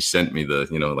down? And she sent me the,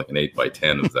 like an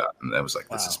 8x10 of that. And I was like,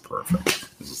 this is perfect.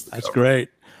 That's great.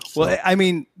 So, well, I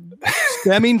mean,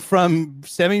 stemming from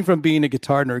being a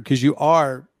guitar nerd, because you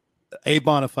are a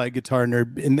bona fide guitar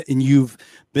nerd, and you've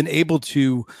been able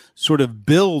to sort of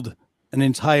build an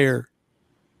entire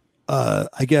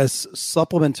I guess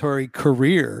supplementary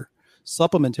career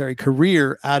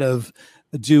out of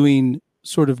doing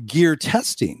sort of gear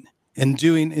testing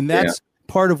and that's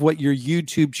part of what your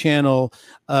YouTube channel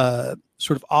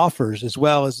sort of offers, as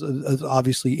well as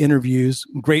obviously interviews,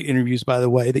 great interviews, by the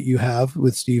way, that you have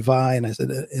with Steve Vai. And I said,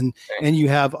 and you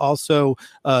have also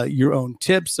your own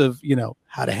tips of,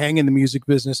 how to hang in the music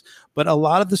business. But a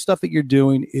lot of the stuff that you're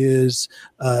doing is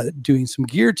doing some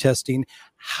gear testing.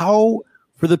 How,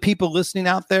 for the people listening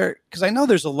out there, because I know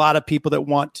there's a lot of people that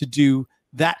want to do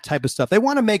that type of stuff. They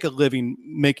want to make a living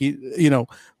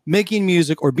making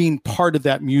music or being part of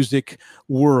that music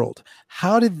world.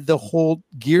 How did the whole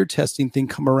gear testing thing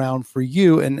come around for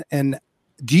you? And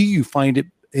do you find it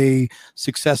a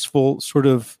successful sort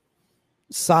of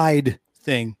side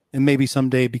thing and maybe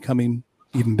someday becoming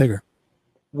even bigger?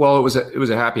 Well, it was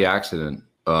a happy accident,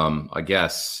 I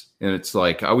guess. And it's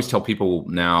like, I always tell people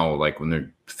now, like when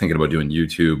they're thinking about doing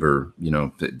YouTube or,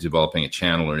 developing a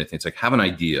channel or anything, it's like, have an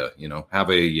idea, have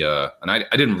and I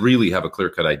didn't really have a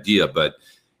clear cut idea, but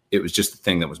it was just the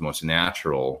thing that was most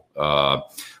natural.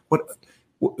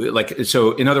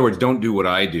 So in other words, don't do what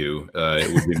I do.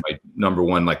 It would be my number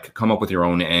one, like come up with your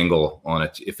own angle on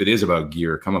it. If it is about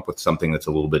gear, come up with something that's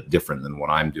a little bit different than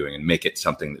what I'm doing and make it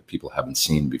something that people haven't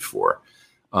seen before.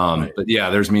 Right. But yeah,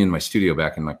 there's me in my studio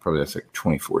back in that's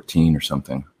 2014 or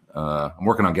something. I'm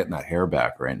working on getting that hair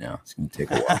back right now. It's going to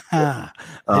take a while.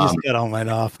 I just got all mine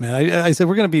off, man. I said,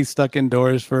 we're going to be stuck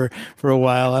indoors for a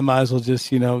while. I might as well just,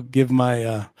 give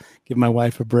my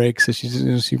wife a break. So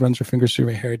she runs her fingers through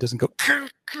my hair. It doesn't go.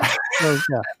 So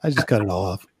yeah, I just cut it all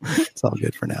off. It's all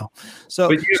good for now. So,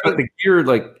 but the gear,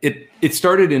 like it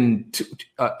started in,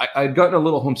 I'd gotten a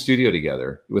little home studio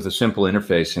together with a simple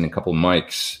interface and a couple of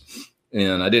mics.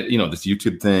 And I did, this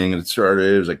YouTube thing, and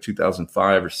it was like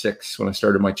 2005 or 6 when I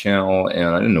started my channel, and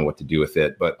I didn't know what to do with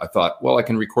it. But I thought, well, I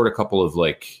can record a couple of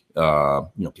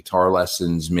guitar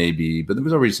lessons maybe, but there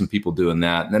was already some people doing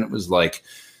that. And then it was like,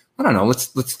 I don't know, let's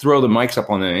throw the mics up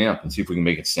on the amp and see if we can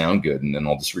make it sound good. And then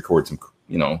I'll just record some,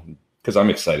 because I'm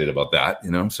excited about that,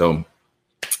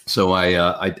 So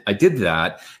I did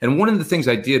that, and one of the things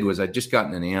I did was I'd just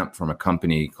gotten an amp from a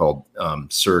company called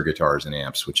Sir Guitars and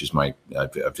Amps, which is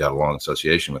I've got a long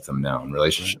association with them now in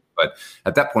relationship. But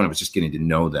at that point, I was just getting to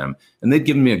know them, and they'd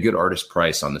given me a good artist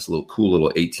price on this cool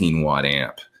little 18-watt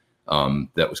amp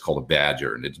that was called a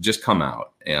Badger, and it had just come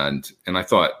out, and I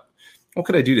thought, what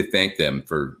could I do to thank them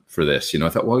for this? I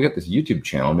thought, well, I got this YouTube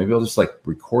channel. Maybe I'll just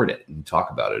record it and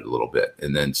talk about it a little bit,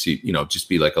 and then see, just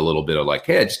be like a little bit of like,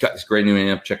 hey, I just got this great new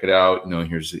amp. Check it out.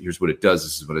 Here's what it does.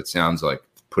 This is what it sounds like.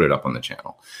 Put it up on the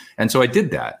channel. And so I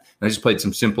did that. And I just played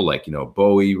some simple,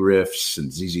 Bowie riffs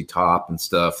and ZZ Top and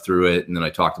stuff through it. And then I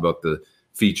talked about the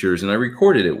features, and I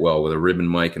recorded it well with a ribbon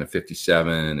mic and a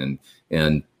 57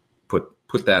 and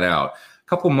put that out.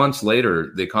 Couple months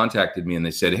later, they contacted me and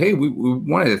they said, hey, we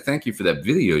wanted to thank you for that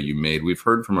video you made. We've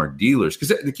heard from our dealers,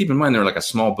 because keep in mind, they're like a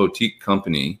small boutique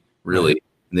company, really. Right.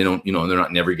 And they don't, they're not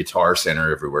in every Guitar Center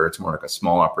everywhere. It's more like a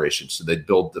small operation. So they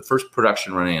built the first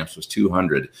production run amps was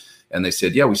 200. And they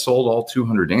said, yeah, we sold all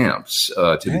 200 amps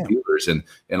to the dealers. And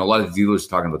a lot of the dealers are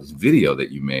talking about this video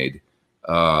that you made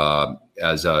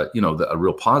as a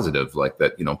real positive, like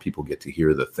that, people get to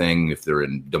hear the thing. If they're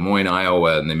in Des Moines,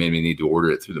 Iowa, and they maybe need to order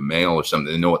it through the mail or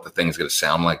something, they know what the thing is going to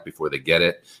sound like before they get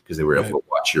it, because they were able to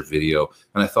watch your video.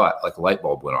 And I thought, like, a light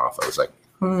bulb went off. I was like,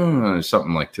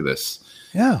 something like to this.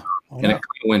 Yeah. And it kind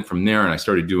of went from there, and I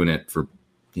started doing it for,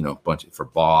 for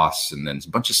Boss, and then a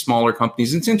bunch of smaller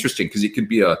companies. And it's interesting because it could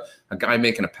be a guy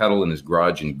making a pedal in his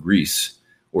garage in Greece,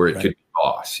 or it could be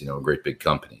Boss, a great big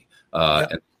company.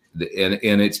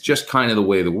 And it's just kind of the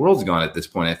way the world's gone at this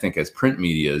point. I think as print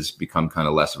media has become kind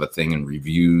of less of a thing, and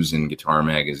reviews and guitar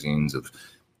magazines of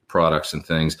products and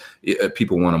things,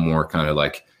 people want a more kind of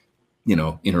like,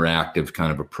 interactive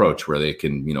kind of approach where they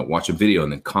can, watch a video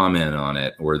and then comment on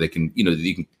it, or they can,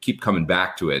 you can keep coming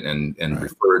back to it and right.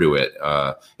 refer to it.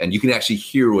 And you can actually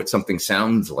hear what something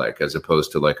sounds like, as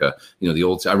opposed to like the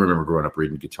old, I remember growing up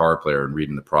reading Guitar Player and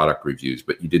reading the product reviews,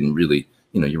 but you didn't really,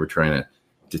 you were trying to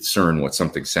discern what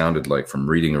something sounded like from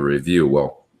reading a review.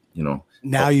 Well,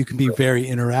 now you can be very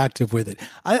interactive with it.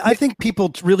 I think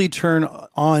people really turn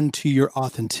on to your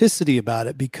authenticity about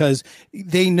it, because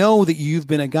they know that you've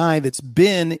been a guy that's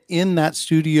been in that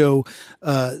studio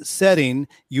setting.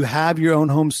 You have your own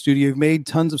home studio. You've made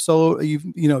tons of solo. You've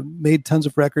made tons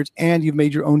of records, and you've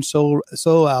made your own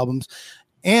solo albums.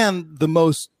 And the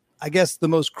most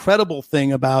credible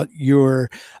thing about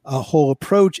your whole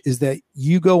approach is that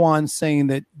you go on saying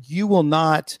that you will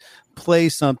not play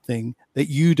something that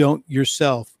you don't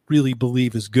yourself really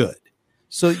believe is good.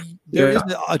 So there is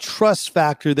a trust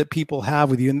factor that people have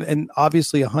with you. And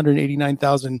obviously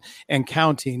 189,000 and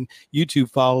counting YouTube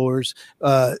followers,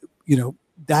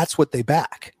 that's what they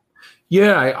back.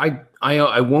 Yeah,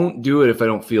 I won't do it if I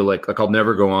don't feel like I'll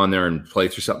never go on there and play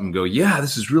through something and go, yeah,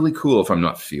 this is really cool, if I'm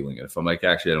not feeling it. If I'm like,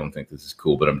 actually, I don't think this is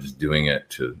cool, but I'm just doing it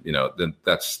to,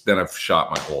 then I've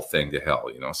shot my whole thing to hell,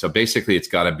 So basically it's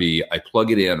got to be, I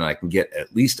plug it in and I can get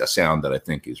at least a sound that I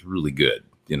think is really good,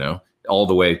 all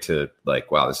the way to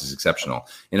like, wow, this is exceptional.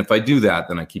 And if I do that,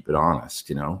 then I keep it honest,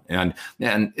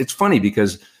 and it's funny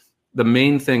because the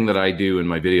main thing that I do in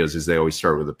my videos is they always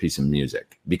start with a piece of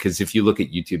music, because if you look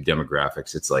at YouTube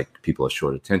demographics, it's like people have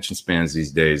short attention spans these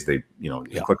days. They,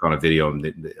 you click on a video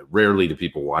and rarely do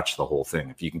people watch the whole thing.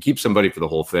 If you can keep somebody for the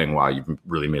whole thing, wow, you've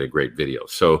really made a great video.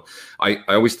 So I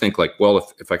always think like,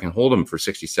 well, if I can hold them for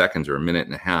 60 seconds or a minute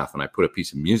and a half and I put a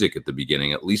piece of music at the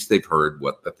beginning, at least they've heard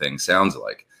what the thing sounds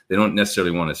like. They don't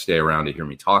necessarily want to stay around to hear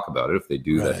me talk about it. If they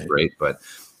do, that's great. But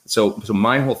so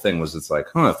my whole thing was, it's like,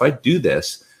 if I do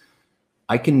this,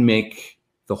 I can make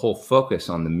the whole focus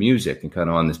on the music and kind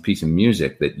of on this piece of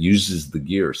music that uses the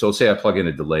gear. So say I plug in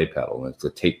a delay pedal and it's a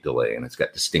tape delay and it's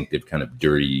got distinctive kind of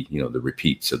dirty, the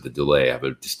repeats of the delay have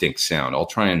a distinct sound. I'll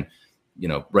try and,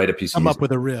 write a piece of music. Come up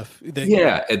with a riff.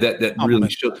 That really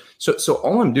shows. So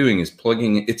all I'm doing is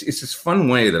plugging. It's this fun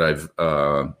way that I've,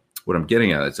 what I'm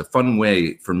getting at. It's a fun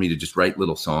way for me to just write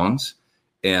little songs.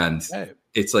 And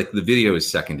it's like the video is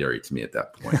secondary to me at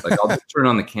that point. Like I'll just turn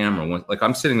on the camera when, like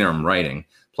I'm sitting there, I'm writing,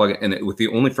 plug it, and with the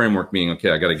only framework being,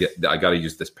 okay, I got to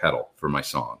use this pedal for my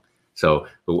song. So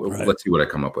let's see what I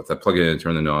come up with. I plug it in,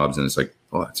 turn the knobs, and it's like,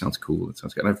 oh, that sounds cool. That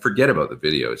sounds good. And I forget about the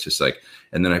video. It's just like,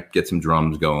 and then I get some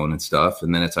drums going and stuff,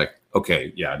 and then it's like,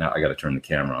 okay, yeah, now I got to turn the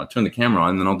camera on. Turn the camera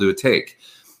on, and then I'll do a take.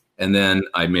 And then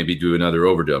I maybe do another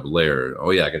overdub layer. Oh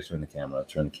yeah, I got to turn the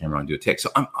camera on, do a take. So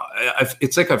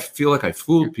it's like I feel like I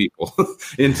fooled people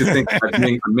into thinking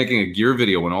I'm making a gear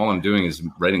video when all I'm doing is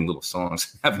writing little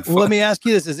songs, having fun. Well, let me ask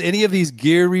you this: has any of these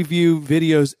gear review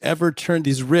videos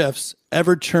these riffs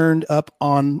ever turned up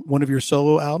on one of your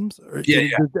solo albums? Yeah.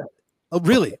 Oh,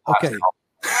 really? Okay.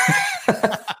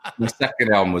 My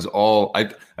second album was all I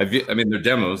mean, they're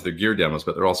demos, they're gear demos,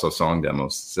 but they're also song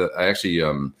demos. So I actually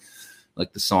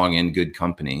like the song "In Good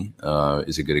Company"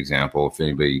 is a good example. If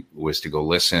anybody was to go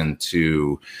listen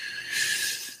to,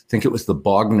 I think it was the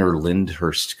Bogner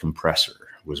Lyndhurst compressor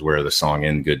was where the song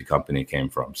 "In Good Company" came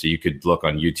from. So you could look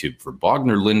on YouTube for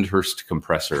Bogner Lyndhurst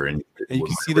compressor, and you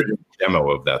can see the demo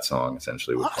of that song.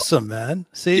 Essentially, awesome, man.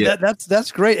 See,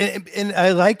 that's great, and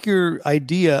I like your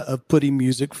idea of putting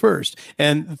music first.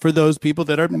 And for those people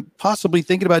that are possibly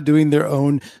thinking about doing their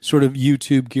own sort of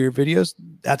YouTube gear videos,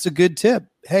 that's a good tip.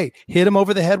 Hey, hit them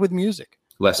over the head with music.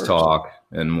 Less first. Talk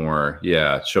and more,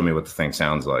 show me what the thing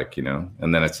sounds like, and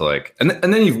then it's like, and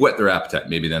then you've whet their appetite.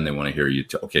 Maybe then they want to hear you.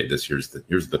 Okay, here's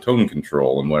the tone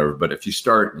control and whatever. But if you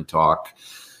start and talk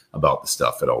about the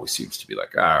stuff, it always seems to be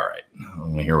like, all right, I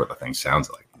want to hear what the thing sounds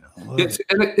like.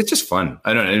 It's just fun.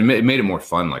 I don't know. It made it more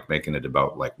fun, like making it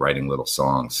about like writing little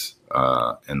songs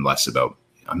and less about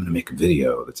I'm going to make a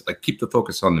video. That's like keep the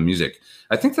focus on the music.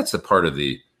 I think that's a part of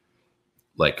the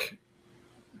like.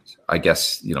 I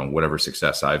guess, whatever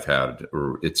success I've had,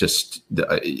 or it's just,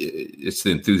 it's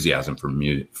the enthusiasm for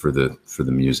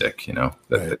the music,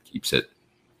 that keeps it.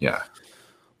 Yeah.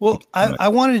 Well, I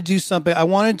wanted to do something. I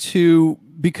wanted to,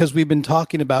 because we've been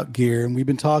talking about gear and we've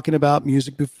been talking about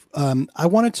music. I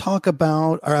want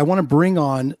to bring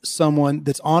on someone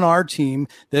that's on our team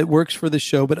that works for the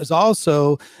show, but is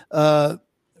also,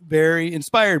 very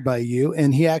inspired by you,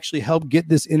 and he actually helped get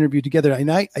this interview together.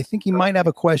 And I think he might have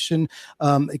a question.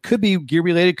 It could be gear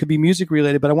related, could be music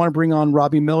related, but I want to bring on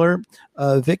Robbie Miller.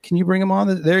 Vic, can you bring him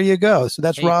on? There you go. So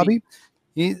that's Robbie.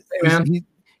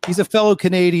 He's a fellow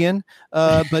Canadian,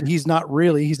 but he's not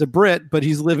really. He's a Brit, but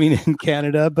he's living in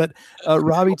Canada. But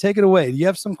Robbie, take it away. Do you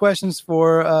have some questions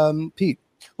for Pete?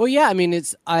 Well, yeah, I mean,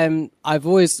 I've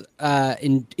always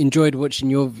enjoyed watching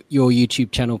your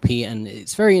YouTube channel, Pete, and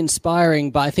it's very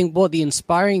inspiring. But I think what the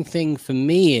inspiring thing for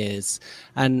me is,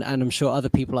 and I'm sure other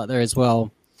people out there as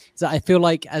well, is that I feel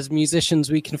like as musicians,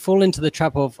 we can fall into the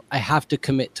trap of, I have to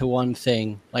commit to one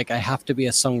thing. Like, I have to be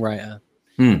a songwriter.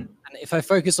 And if I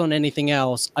focus on anything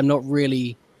else, I'm not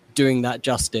really doing that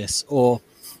justice, or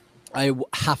I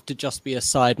have to just be a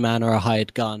sideman or a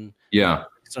hired gun. Yeah.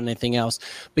 On anything else.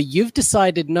 But you've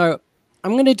decided, no,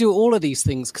 I'm going to do all of these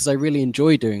things because I really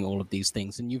enjoy doing all of these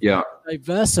things. And you've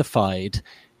diversified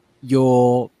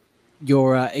your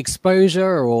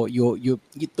exposure, or your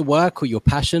the work, or your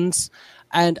passions.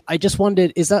 And I just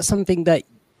wondered, is that something that,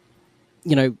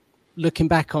 you know, looking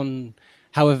back on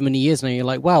however many years now, you're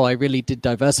like, wow, I really did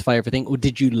diversify everything? Or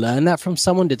did you learn that from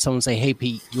someone? Did someone say, hey,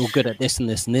 Pete, you're good at this and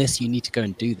this and this, you need to go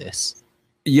and do this?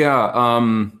 Yeah,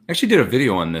 I actually did a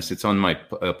video on this. It's on my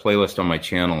playlist on my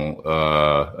channel.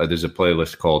 There's a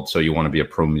playlist called So You Want to Be a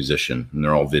Pro Musician, and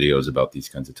they're all videos about these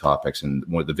kinds of topics. And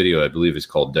the video, I believe, is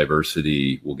called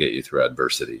Diversity Will Get You Through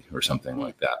Adversity, or something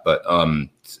like that. But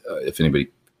if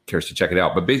anybody cares to check it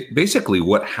out. But basically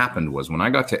what happened was, when I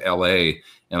got to LA,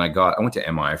 and I went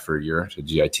to MI for a year, to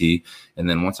GIT. And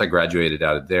then once I graduated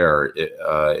out of there,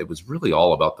 it was really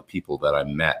all about the people that I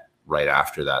met right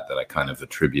after that I kind of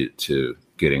attribute to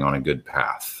getting on a good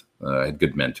path. I had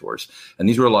good mentors. And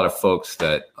these were a lot of folks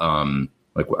that,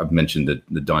 like I've mentioned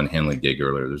the Don Henley gig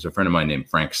earlier. There's a friend of mine named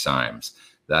Frank Symes.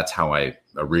 That's how I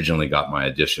originally got my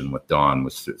audition with Don,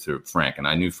 was through Frank. And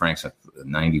I knew Frank's like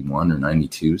 91 or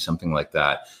 92, something like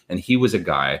that. And he was a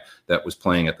guy that was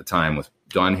playing at the time with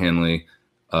Don Henley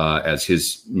as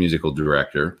his musical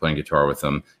director, playing guitar with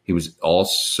him. He was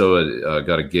also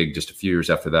got a gig just a few years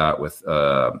after that with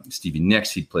Stevie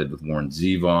Nicks. He played with Warren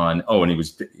Zevon. Oh,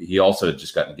 and he also had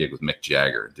just gotten a gig with Mick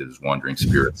Jagger, did his Wandering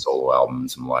Spirit solo album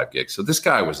and some live gigs. So this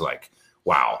guy was like,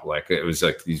 wow, like it was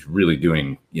like he's really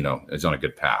doing, you know, he's on a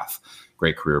good path,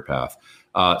 great career path.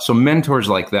 So mentors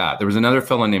like that. There was another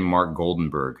fellow named Mark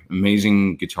Goldenberg,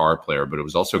 amazing guitar player, but it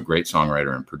was also a great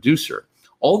songwriter and producer.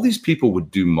 All these people would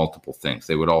do multiple things.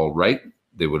 They would all write.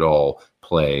 They would all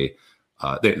play.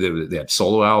 They had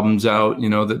solo albums out, you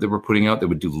know, that they were putting out. They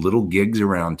would do little gigs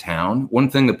around town.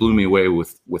 One thing that blew me away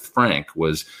with Frank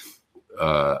was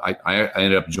I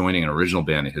ended up joining an original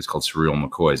band of his called Surreal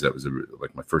McCoys. That was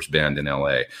like my first band in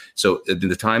LA. So at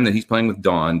the time that he's playing with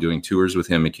Don, doing tours with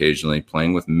him occasionally,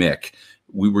 playing with Mick,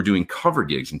 we were doing cover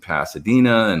gigs in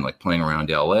Pasadena and like playing around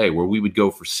LA, where we would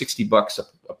go for $60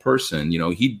 a person. You know,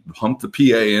 he'd hump the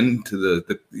PA into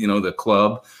the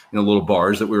club, little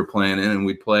bars that we were playing in, and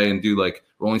we'd play and do like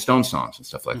Rolling Stones songs and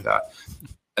stuff like that.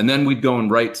 And then we'd go and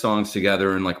write songs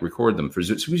together and like record them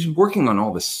so we were working on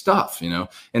all this stuff,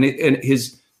 and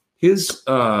his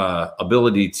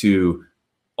ability to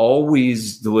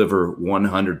always deliver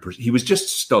 100%. He was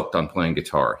just stoked on playing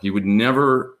guitar. He would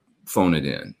never phone it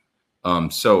in.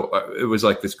 So it was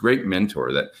like this great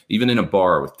mentor that even in a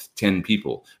bar with 10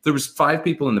 people, there was 5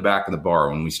 people in the back of the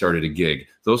bar when we started a gig.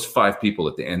 Those 5 people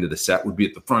at the end of the set would be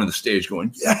at the front of the stage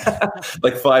going, yeah,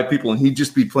 like 5 people. And he'd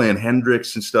just be playing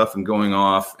Hendrix and stuff and going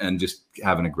off and just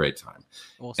having a great time.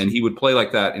 Awesome. And he would play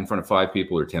like that in front of 5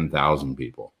 people or 10,000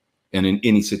 people, and in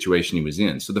any situation he was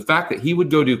in. So the fact that he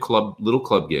would go do little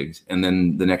club gigs and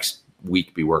then the next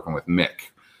week be working with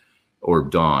Mick or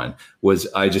Don it was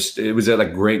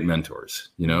like great mentors,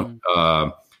 Mm-hmm.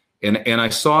 And I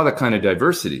saw the kind of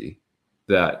diversity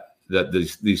that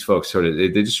these folks they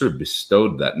just sort of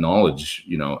bestowed that knowledge.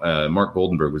 Mark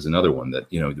Goldenberg was another one that,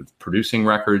 producing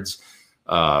records,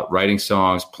 writing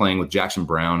songs, playing with Jackson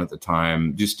Browne at the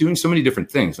time, just doing so many different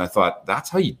things. And I thought,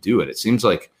 that's how you do it. It seems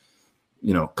like,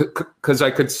 because I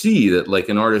could see that like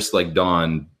an artist like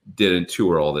Don didn't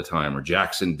tour all the time, or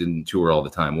Jackson didn't tour all the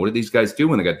time. What did these guys do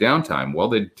when they got downtime? Well,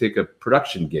 they'd take a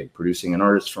production gig producing an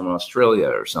artist from Australia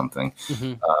or something.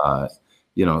 Mm-hmm.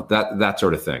 That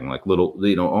sort of thing, like little,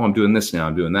 I'm doing this now,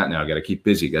 I'm doing that now. I got to keep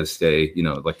busy, got to stay,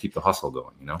 like keep the hustle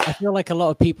going, I feel like a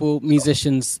lot of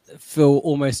musicians feel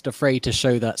almost afraid to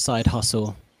show that side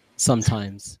hustle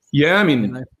sometimes. Yeah. I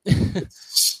mean,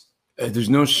 there's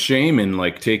no shame in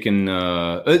like taking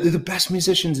the best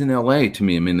musicians in LA to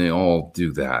me. I mean, they all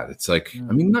do that. It's like,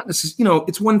 I mean, not necessarily,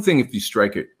 it's one thing if you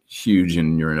strike it huge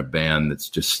and you're in a band that's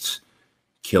just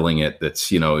killing it.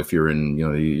 That's, if you're in,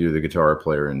 you're the guitar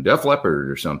player in Def Leppard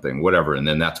or something, whatever. And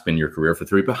then that's been your career for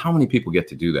 3, but how many people get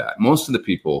to do that? Most of the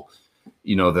people,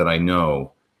 that I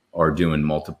know are doing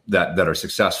that are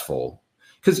successful.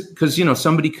 Cause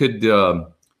somebody could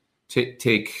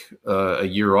take a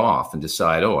year off and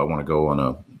decide, oh, I want to go on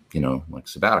a, like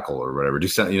sabbatical or whatever, do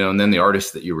something, and then the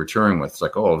artist that you were touring with, it's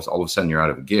like, oh, all of a sudden you're out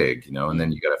of a gig, and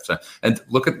then you got to, and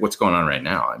look at what's going on right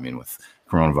now. I mean, with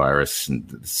coronavirus, and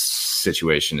the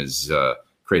situation has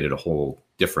created a whole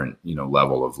different,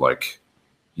 level of like,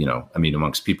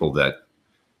 amongst people that,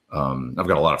 I've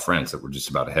got a lot of friends that were just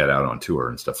about to head out on tour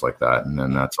and stuff like that. And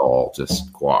then that's all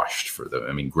just quashed for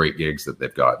great gigs that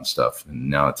they've got and stuff. And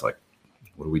now it's like,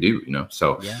 what do we do?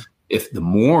 So yeah. If the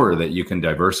more that you can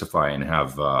diversify and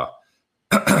have, my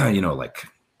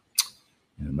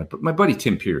buddy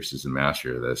Tim Pierce is a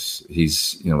master of this.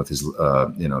 He's, with his,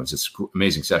 he's this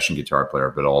amazing session guitar player,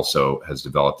 but also has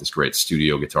developed this great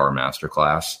studio guitar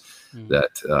masterclass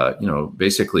that,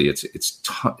 basically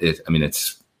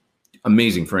it's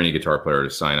amazing for any guitar player to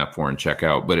sign up for and check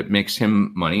out, but it makes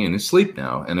him money in his sleep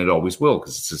now. And it always will,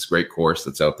 because it's this great course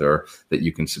that's out there that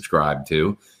you can subscribe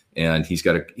to. And he's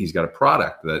got a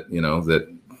product that, that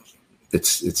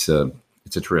it's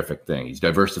a terrific thing. He's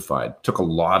diversified, took a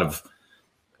lot of,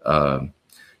 the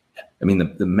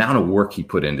amount of work he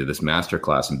put into this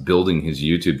masterclass and building his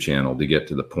YouTube channel to get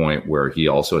to the point where he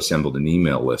also assembled an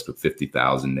email list with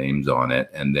 50,000 names on it.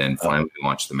 And then finally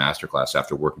launched the masterclass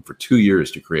after working for 2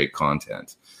 years to create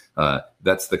content.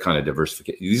 That's the kind of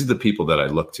diversification. These are the people that I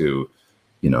look to,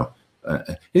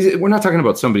 we're not talking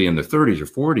about somebody in their 30s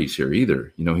or 40s here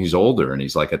either. He's older and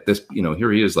he's like at this,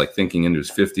 here he is like thinking into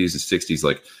his 50s and 60s,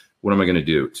 like, what am I going to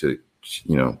do to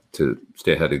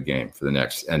stay ahead of the game for the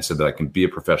next, and so that I can be a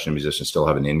professional musician, still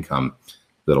have an income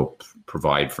that'll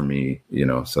provide for me,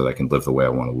 so that I can live the way I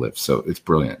want to live. So it's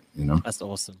brilliant, That's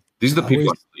awesome. These are the people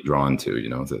I'm really drawn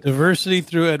to, diversity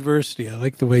through adversity. I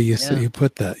like the way you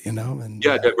put that, and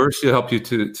diversity will help you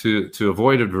to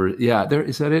avoid adversity. Yeah.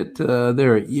 Is that it?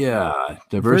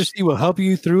 Diversity will help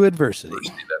you through adversity.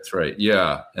 That's right.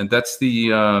 Yeah. And that's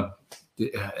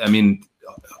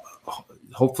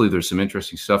hopefully there's some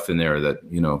interesting stuff in there that,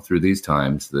 through these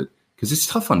times that, because it's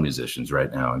tough on musicians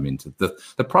right now. I mean,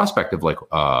 the prospect of like,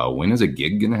 when is a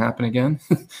gig going to happen again?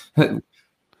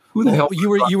 Who the hell?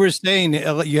 You were saying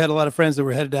you had a lot of friends that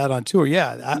were headed out on tour.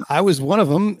 Yeah, I was one of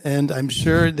them, and I'm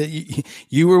sure that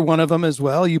you were one of them as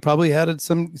well. You probably had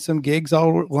some gigs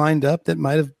all lined up that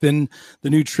might have been the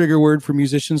new trigger word for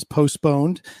musicians,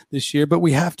 postponed this year. But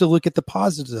we have to look at the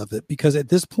positives of it, because at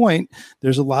this point,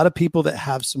 there's a lot of people that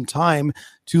have some time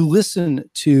to listen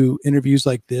to interviews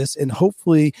like this and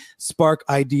hopefully spark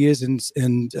ideas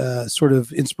and sort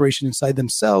of inspiration inside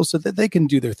themselves so that they can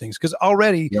do their things. Because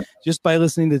already, just by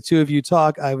listening to the two of you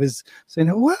talk, I was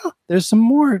saying, well, there's some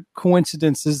more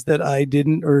coincidences that I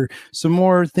didn't, or some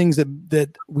more things that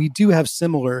we do have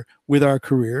similar with our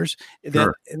careers. Sure.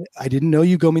 That I didn't know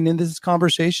you going into this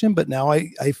conversation, but now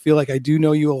I feel like I do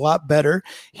know you a lot better,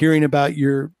 hearing about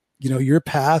your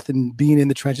path and being in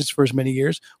the trenches for as many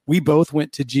years. We both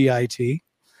went to GIT.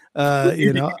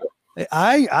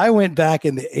 I went back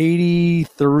in the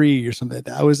 83 or something like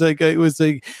that. It was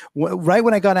like right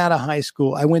when I got out of high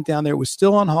school, I went down there. It was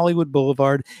still on Hollywood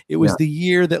Boulevard. It was the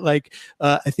year that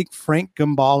I think Frank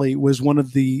Gambale was one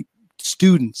of the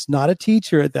students, not a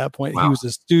teacher at that point. Wow. He was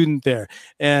a student there.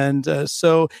 And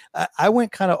so I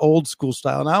went kind of old school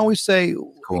style. And I always say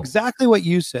exactly what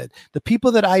you said. The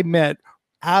people that I met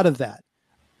out of that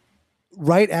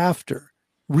right after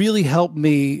really helped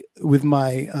me with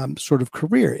my sort of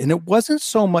career. And it wasn't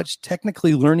so much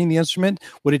technically learning the instrument.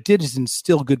 What it did is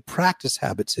instill good practice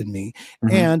habits in me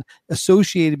and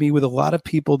associated me with a lot of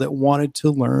people that wanted to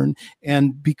learn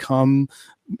and become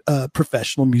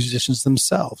professional musicians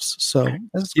themselves. So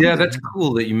that's cool. That's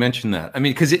cool that you mentioned that. I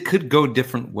mean, because it could go a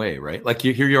different way, right? Like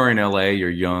here you are in LA, you're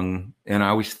young. And I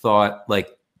always thought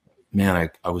man,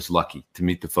 I was lucky to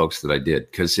meet the folks that I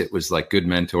did, because it was like good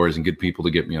mentors and good people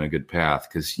to get me on a good path.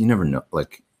 Because you never know,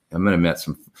 like I'm going to met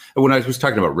some, when I was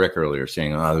talking about Rick earlier,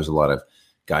 saying, there's a lot of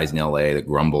guys in LA that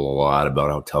grumble a lot about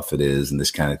how tough it is and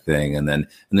this kind of thing. And then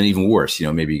even worse,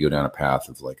 maybe you go down a path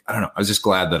of like, I don't know. I was just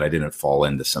glad that I didn't fall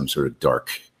into some sort of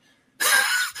dark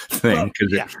thing.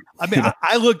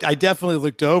 I definitely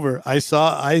looked over. I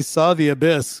saw the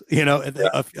abyss,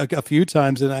 a few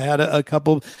times, and I had a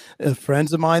couple of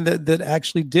friends of mine that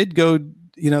actually did go.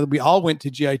 We all went to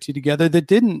GIT together that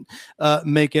didn't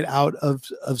make it out of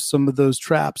some of those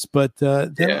traps, but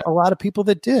there are a lot of people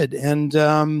that did,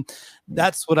 and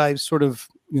that's what I sort of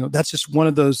that's just one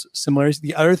of those similarities.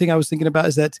 The other thing I was thinking about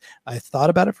is that I thought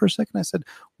about it for a second. I said,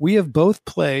 we have both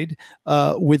played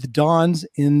with Dons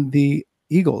in the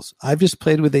Eagles. I've just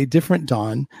played with a different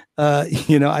Don.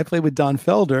 I played with Don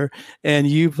Felder, and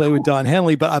you played with Don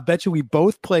Henley. But I bet you we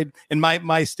both played. And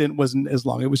my stint wasn't as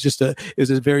long. It was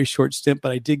a very short stint.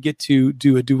 But I did get to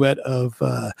do a duet of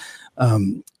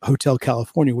Hotel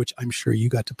California, which I'm sure you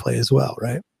got to play as well,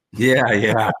 right?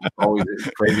 Yeah. Always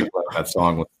crazy about that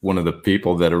song with one of the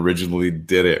people that originally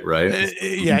did it, right?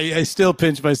 I still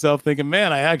pinch myself thinking,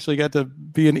 man, I actually got to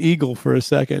be an eagle for a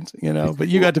second, but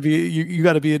you got to be you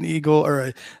got to be an eagle,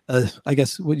 or I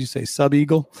guess what you say, sub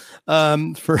eagle,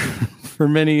 for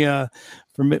many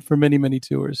many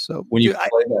tours. So when you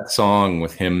play that song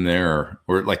with him there,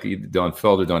 or like Don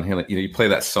Felder, Don Henley, you play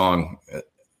that song,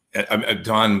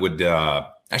 Don would.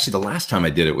 Actually, the last time I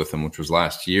did it with him, which was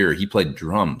last year, he played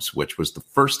drums, which was the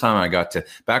first time I got to.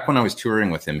 Back when I was touring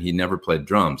with him, he never played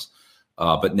drums,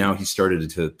 but now he started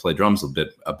to play drums a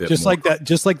bit. Just more. Like that,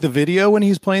 just like the video when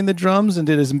he's playing the drums, and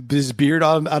did his beard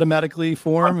automatically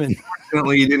form? And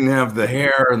unfortunately, he didn't have the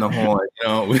hair and the whole,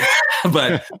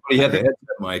 but he had the headset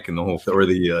mic and the whole, or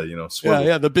the swivel.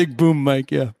 Yeah, the big boom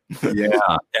mic, yeah.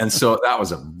 And so that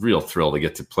was a real thrill to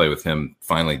get to play with him,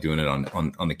 finally doing it on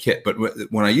the kit. But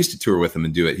when I used to tour with him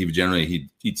and do it, he would generally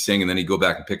he'd sing, and then he'd go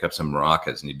back and pick up some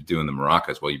maracas, and he'd be doing the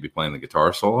maracas while you'd be playing the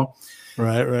guitar solo.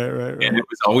 Right. And it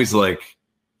was always like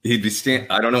he'd be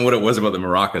I don't know what it was about the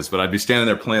maracas, but I'd be standing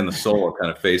there playing the solo, kind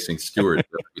of facing Stuart,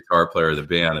 the guitar player of the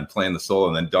band, and playing the solo,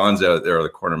 and then Don's out there at the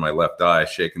corner of my left eye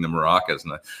shaking the maracas,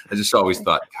 and I just always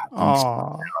thought,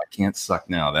 God, I can't suck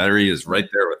now. There he is, right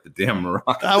there with the damn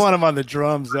maracas. I want him on the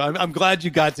drums, though. I'm glad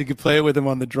you got to play with him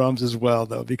on the drums as well,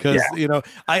 though, because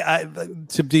I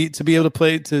to be able to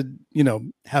play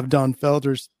have Don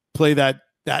Felder play that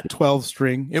 12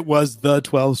 string. It was the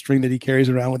 12 string that he carries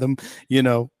around with him,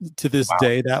 to this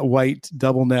day, that white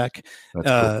double neck.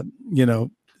 Cool.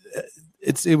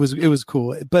 It was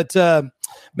cool. But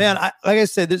man, like I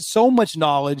said, there's so much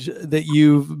knowledge that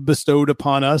you've bestowed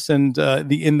upon us and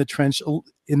the In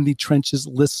the Trenches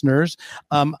listeners.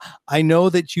 I know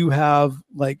that you have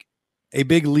a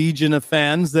big legion of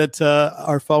fans that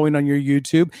are following on your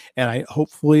YouTube. And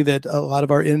hopefully that a lot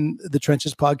of our In the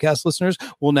Trenches podcast listeners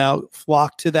will now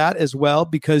flock to that as well,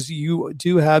 because you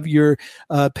do have your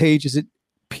page. Is it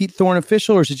Pete Thorne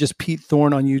Official, or is it just Pete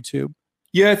Thorne on YouTube?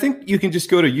 Yeah, I think you can just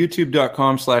go to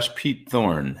youtube.com/Pete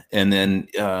Thorne. And then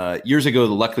years ago,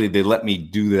 luckily, they let me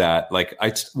do that.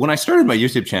 When I started my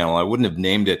YouTube channel, I wouldn't have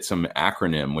named it some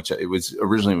acronym, which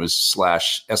originally was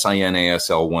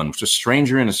 /SINASL1, which is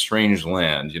Stranger in a Strange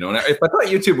Land. And if I thought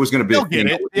YouTube was going to be, they'll get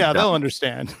it. Yeah, they'll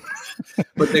understand.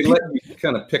 But they let you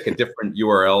kind of pick a different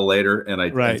URL later, and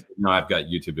now I've got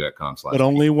youtube.com/. But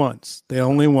only once.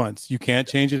 You can't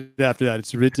change it after that.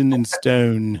 It's written in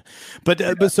stone.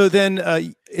 But so then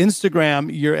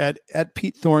Instagram, you're at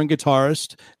Pete Thorne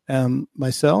Guitarist,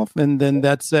 myself, and then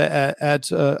that's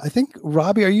at I think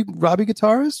Robbie. Are you Robbie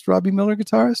Guitarist? Robbie Miller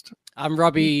Guitarist? I'm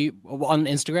Robbie on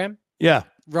Instagram. Yeah,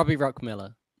 Robbie Rock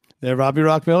Miller. They're Robbie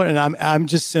Rock Miller, and I'm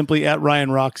just simply at Ryan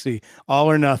Roxy,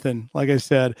 all or nothing. Like I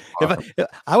said, if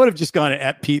I would have just gone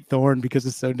at Pete Thorne because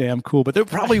it's so damn cool, but there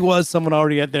probably was someone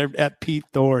already at Pete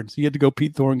Thorne, so you had to go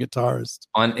Pete Thorne Guitarist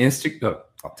on Instagram.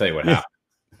 I'll tell you what happened.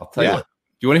 I'll tell you what.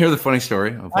 Do you want to hear the funny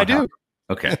story? I do.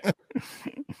 Okay.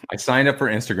 I signed up for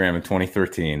Instagram in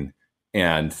 2013,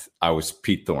 and I was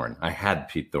Pete Thorne. I had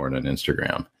Pete Thorne on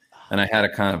Instagram, and I had a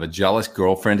kind of a jealous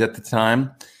girlfriend at the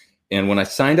time. And when I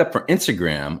signed up for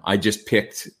Instagram, I just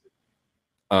picked,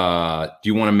 do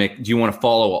you want to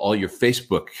follow all your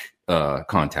Facebook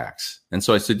contacts? And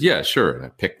so I said, yeah, sure. And I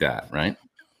picked that, right?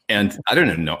 And I don't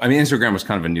even know. I mean, Instagram was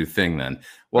kind of a new thing then.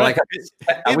 Well,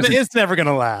 it's never going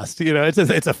to last.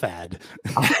 It's a fad.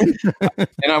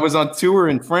 And I was on tour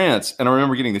in France, and I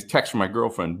remember getting this text from my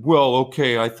girlfriend. Well,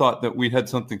 okay, I thought that we had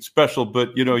something special, but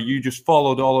you just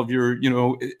followed all of your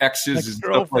exes and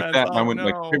stuff like that. And I went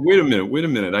hey, wait a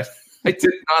minute. I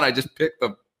did not. I just picked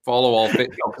the follow all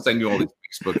because I knew all these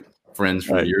Facebook friends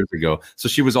from years ago. So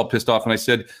she was all pissed off, and I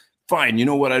said, fine, you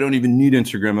know what? I don't even need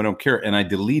Instagram. I don't care. And I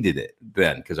deleted it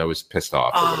then because I was pissed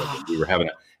off or whatever. We were having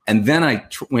it. And then I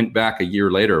went back a year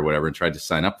later or whatever and tried to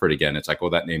sign up for it again. It's like,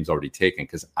 that name's already taken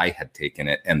because I had taken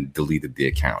it and deleted the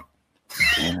account.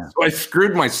 Yeah. So I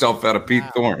screwed myself out of Pete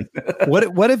Thorne.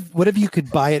 What if you could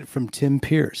buy it from Tim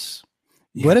Pierce?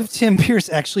 Yeah. What if Tim Pierce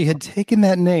actually had taken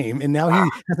that name and now he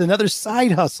has another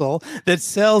side hustle that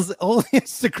sells old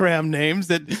Instagram names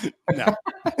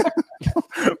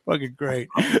fucking great.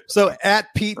 So at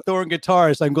Pete Thorne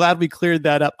Guitarist, I'm glad we cleared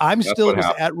that up. I'm still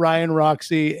just at Ryan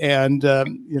Roxy and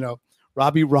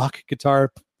Robbie Rock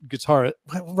Guitar guitar.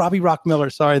 Robbie Rock Miller.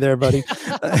 Sorry there, buddy.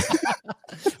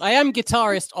 I am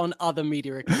guitarist on other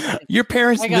media recordings. Your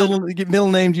parents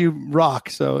middle named you Rock,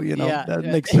 so that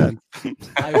makes sense.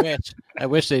 I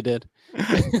wish they did.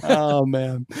 Oh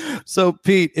man. So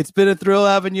Pete, it's been a thrill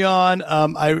having you on.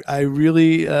 I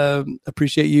really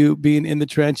appreciate you being in the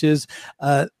trenches.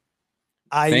 Like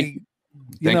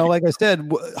I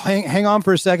said, hang on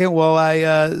for a second while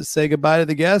I say goodbye to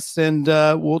the guests, and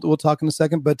we'll talk in a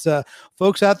second. But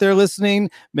folks out there listening,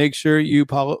 make sure you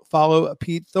follow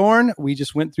Pete Thorn. We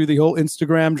just went through the whole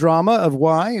Instagram drama of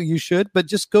why you should, but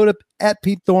just go to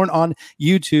 @Pete Thorn on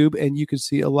YouTube, and you can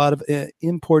see a lot of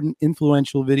important,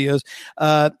 influential videos.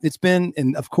 It's been,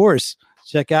 and of course,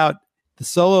 check out the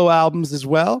solo albums as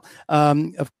well.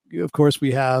 Of course,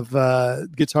 we have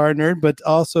Guitar Nerd, but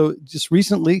also just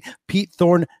recently, Pete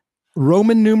Thorn,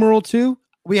 Roman numeral 2.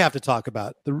 We have to talk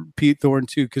about the Pete Thorn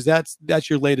 2 because that's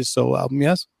your latest solo album,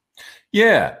 yes?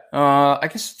 Yeah, I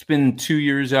guess it's been 2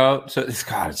 years out, so it's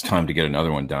time to get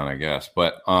another one done, I guess.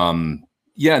 But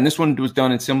yeah, and this one was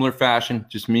done in similar fashion,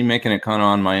 just me making it kind of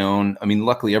on my own. I mean,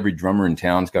 luckily, every drummer in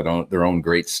town's got their own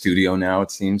great studio now, it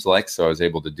seems like. So I was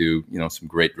able to do, some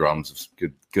great drums of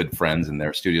good friends in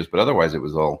their studios. But otherwise, it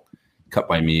was all cut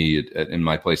by me in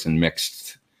my place and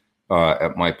mixed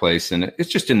at my place. And it's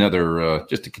just another,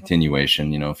 just a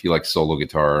continuation. If you like solo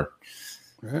guitar,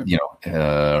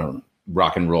 right,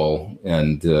 rock and roll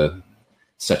and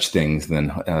such things, then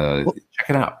check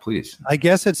it out, please. I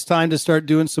guess it's time to start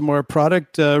doing some more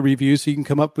product reviews so you can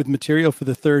come up with material for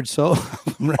the third solo.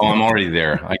 Right? Oh, I'm already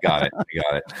there. I got it.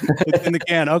 It's in the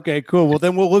can. Okay, cool. Well,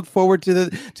 then we'll look forward to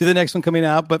the next one coming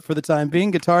out. But for the time being,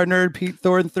 Guitar Nerd, Pete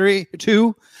Thorn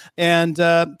 2. And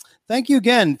thank you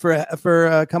again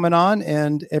for coming on,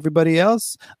 and everybody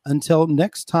else. Until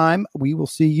next time, we will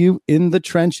see you in the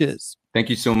trenches.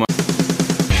 Thank you so much.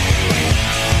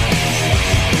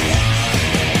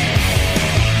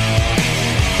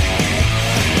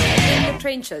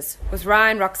 Trenches with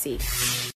Ryan Roxy.